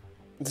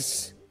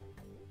 Is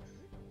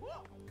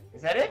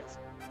that it?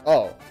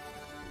 Oh.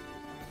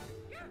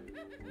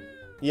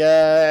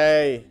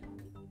 Yay!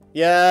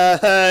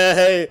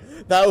 Yay!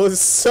 That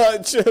was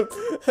such a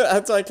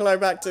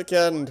anticlimactic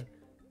end.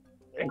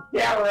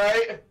 Yeah,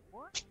 right?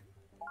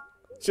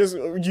 Just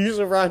use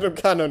a random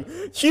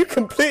cannon. You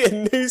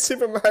completed New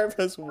Super Mario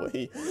Bros.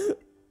 Wii.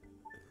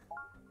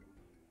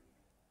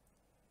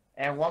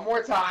 And one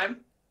more time.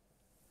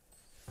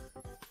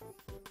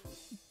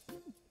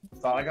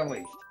 Sonic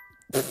Unleashed.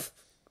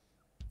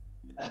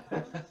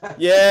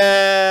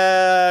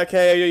 Yeah.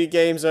 Okay, your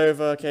game's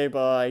over. Okay,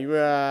 bye.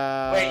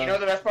 Yeah. Wait, you know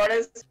what the best part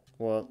is?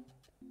 What?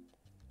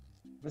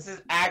 This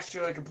is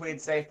actually a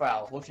complete save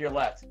file. Look to your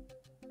left.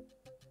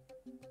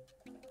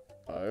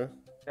 Oh.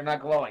 They're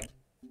not glowing.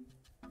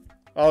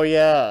 Oh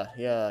yeah.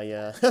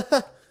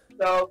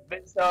 So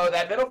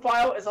that middle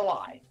file is a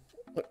lie.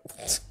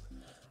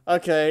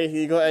 Okay,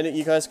 you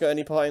guys got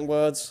any parting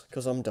words?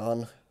 Cause I'm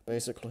done,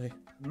 basically.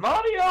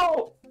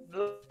 Mario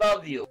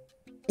loves you.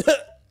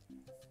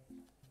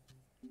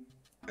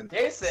 And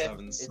Jason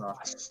 7 is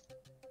sucks.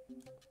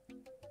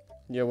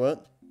 Yeah,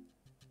 what?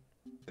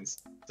 And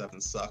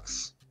 7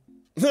 sucks.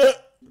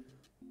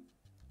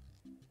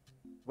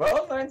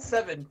 World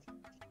 9-7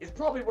 is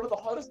probably one of the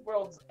hardest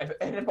worlds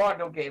in a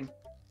Mario game.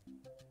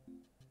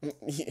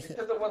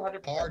 Because of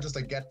 100%. Hard just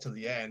to get to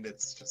the end.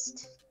 It's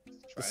just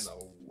trying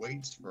to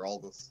wait for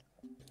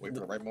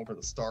the right moment for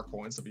the star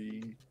coins to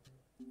be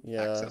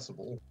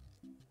accessible.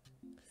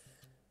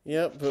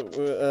 Yep, but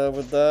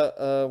with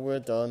that, we're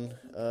done.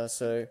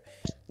 So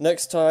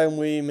next time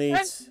we meet,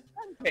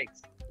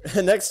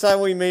 next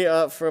time we meet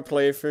up for a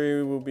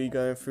playthrough, we'll be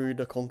going through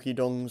the Conky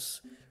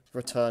Dong's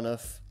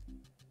Returneth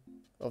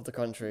of the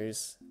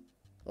countries,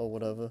 or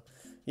whatever.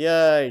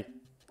 Yay!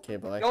 Okay,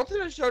 bye. The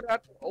Ultimate Showdown,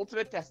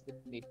 Ultimate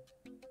Destiny.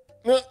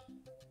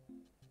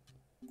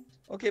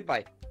 Okay,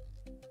 bye.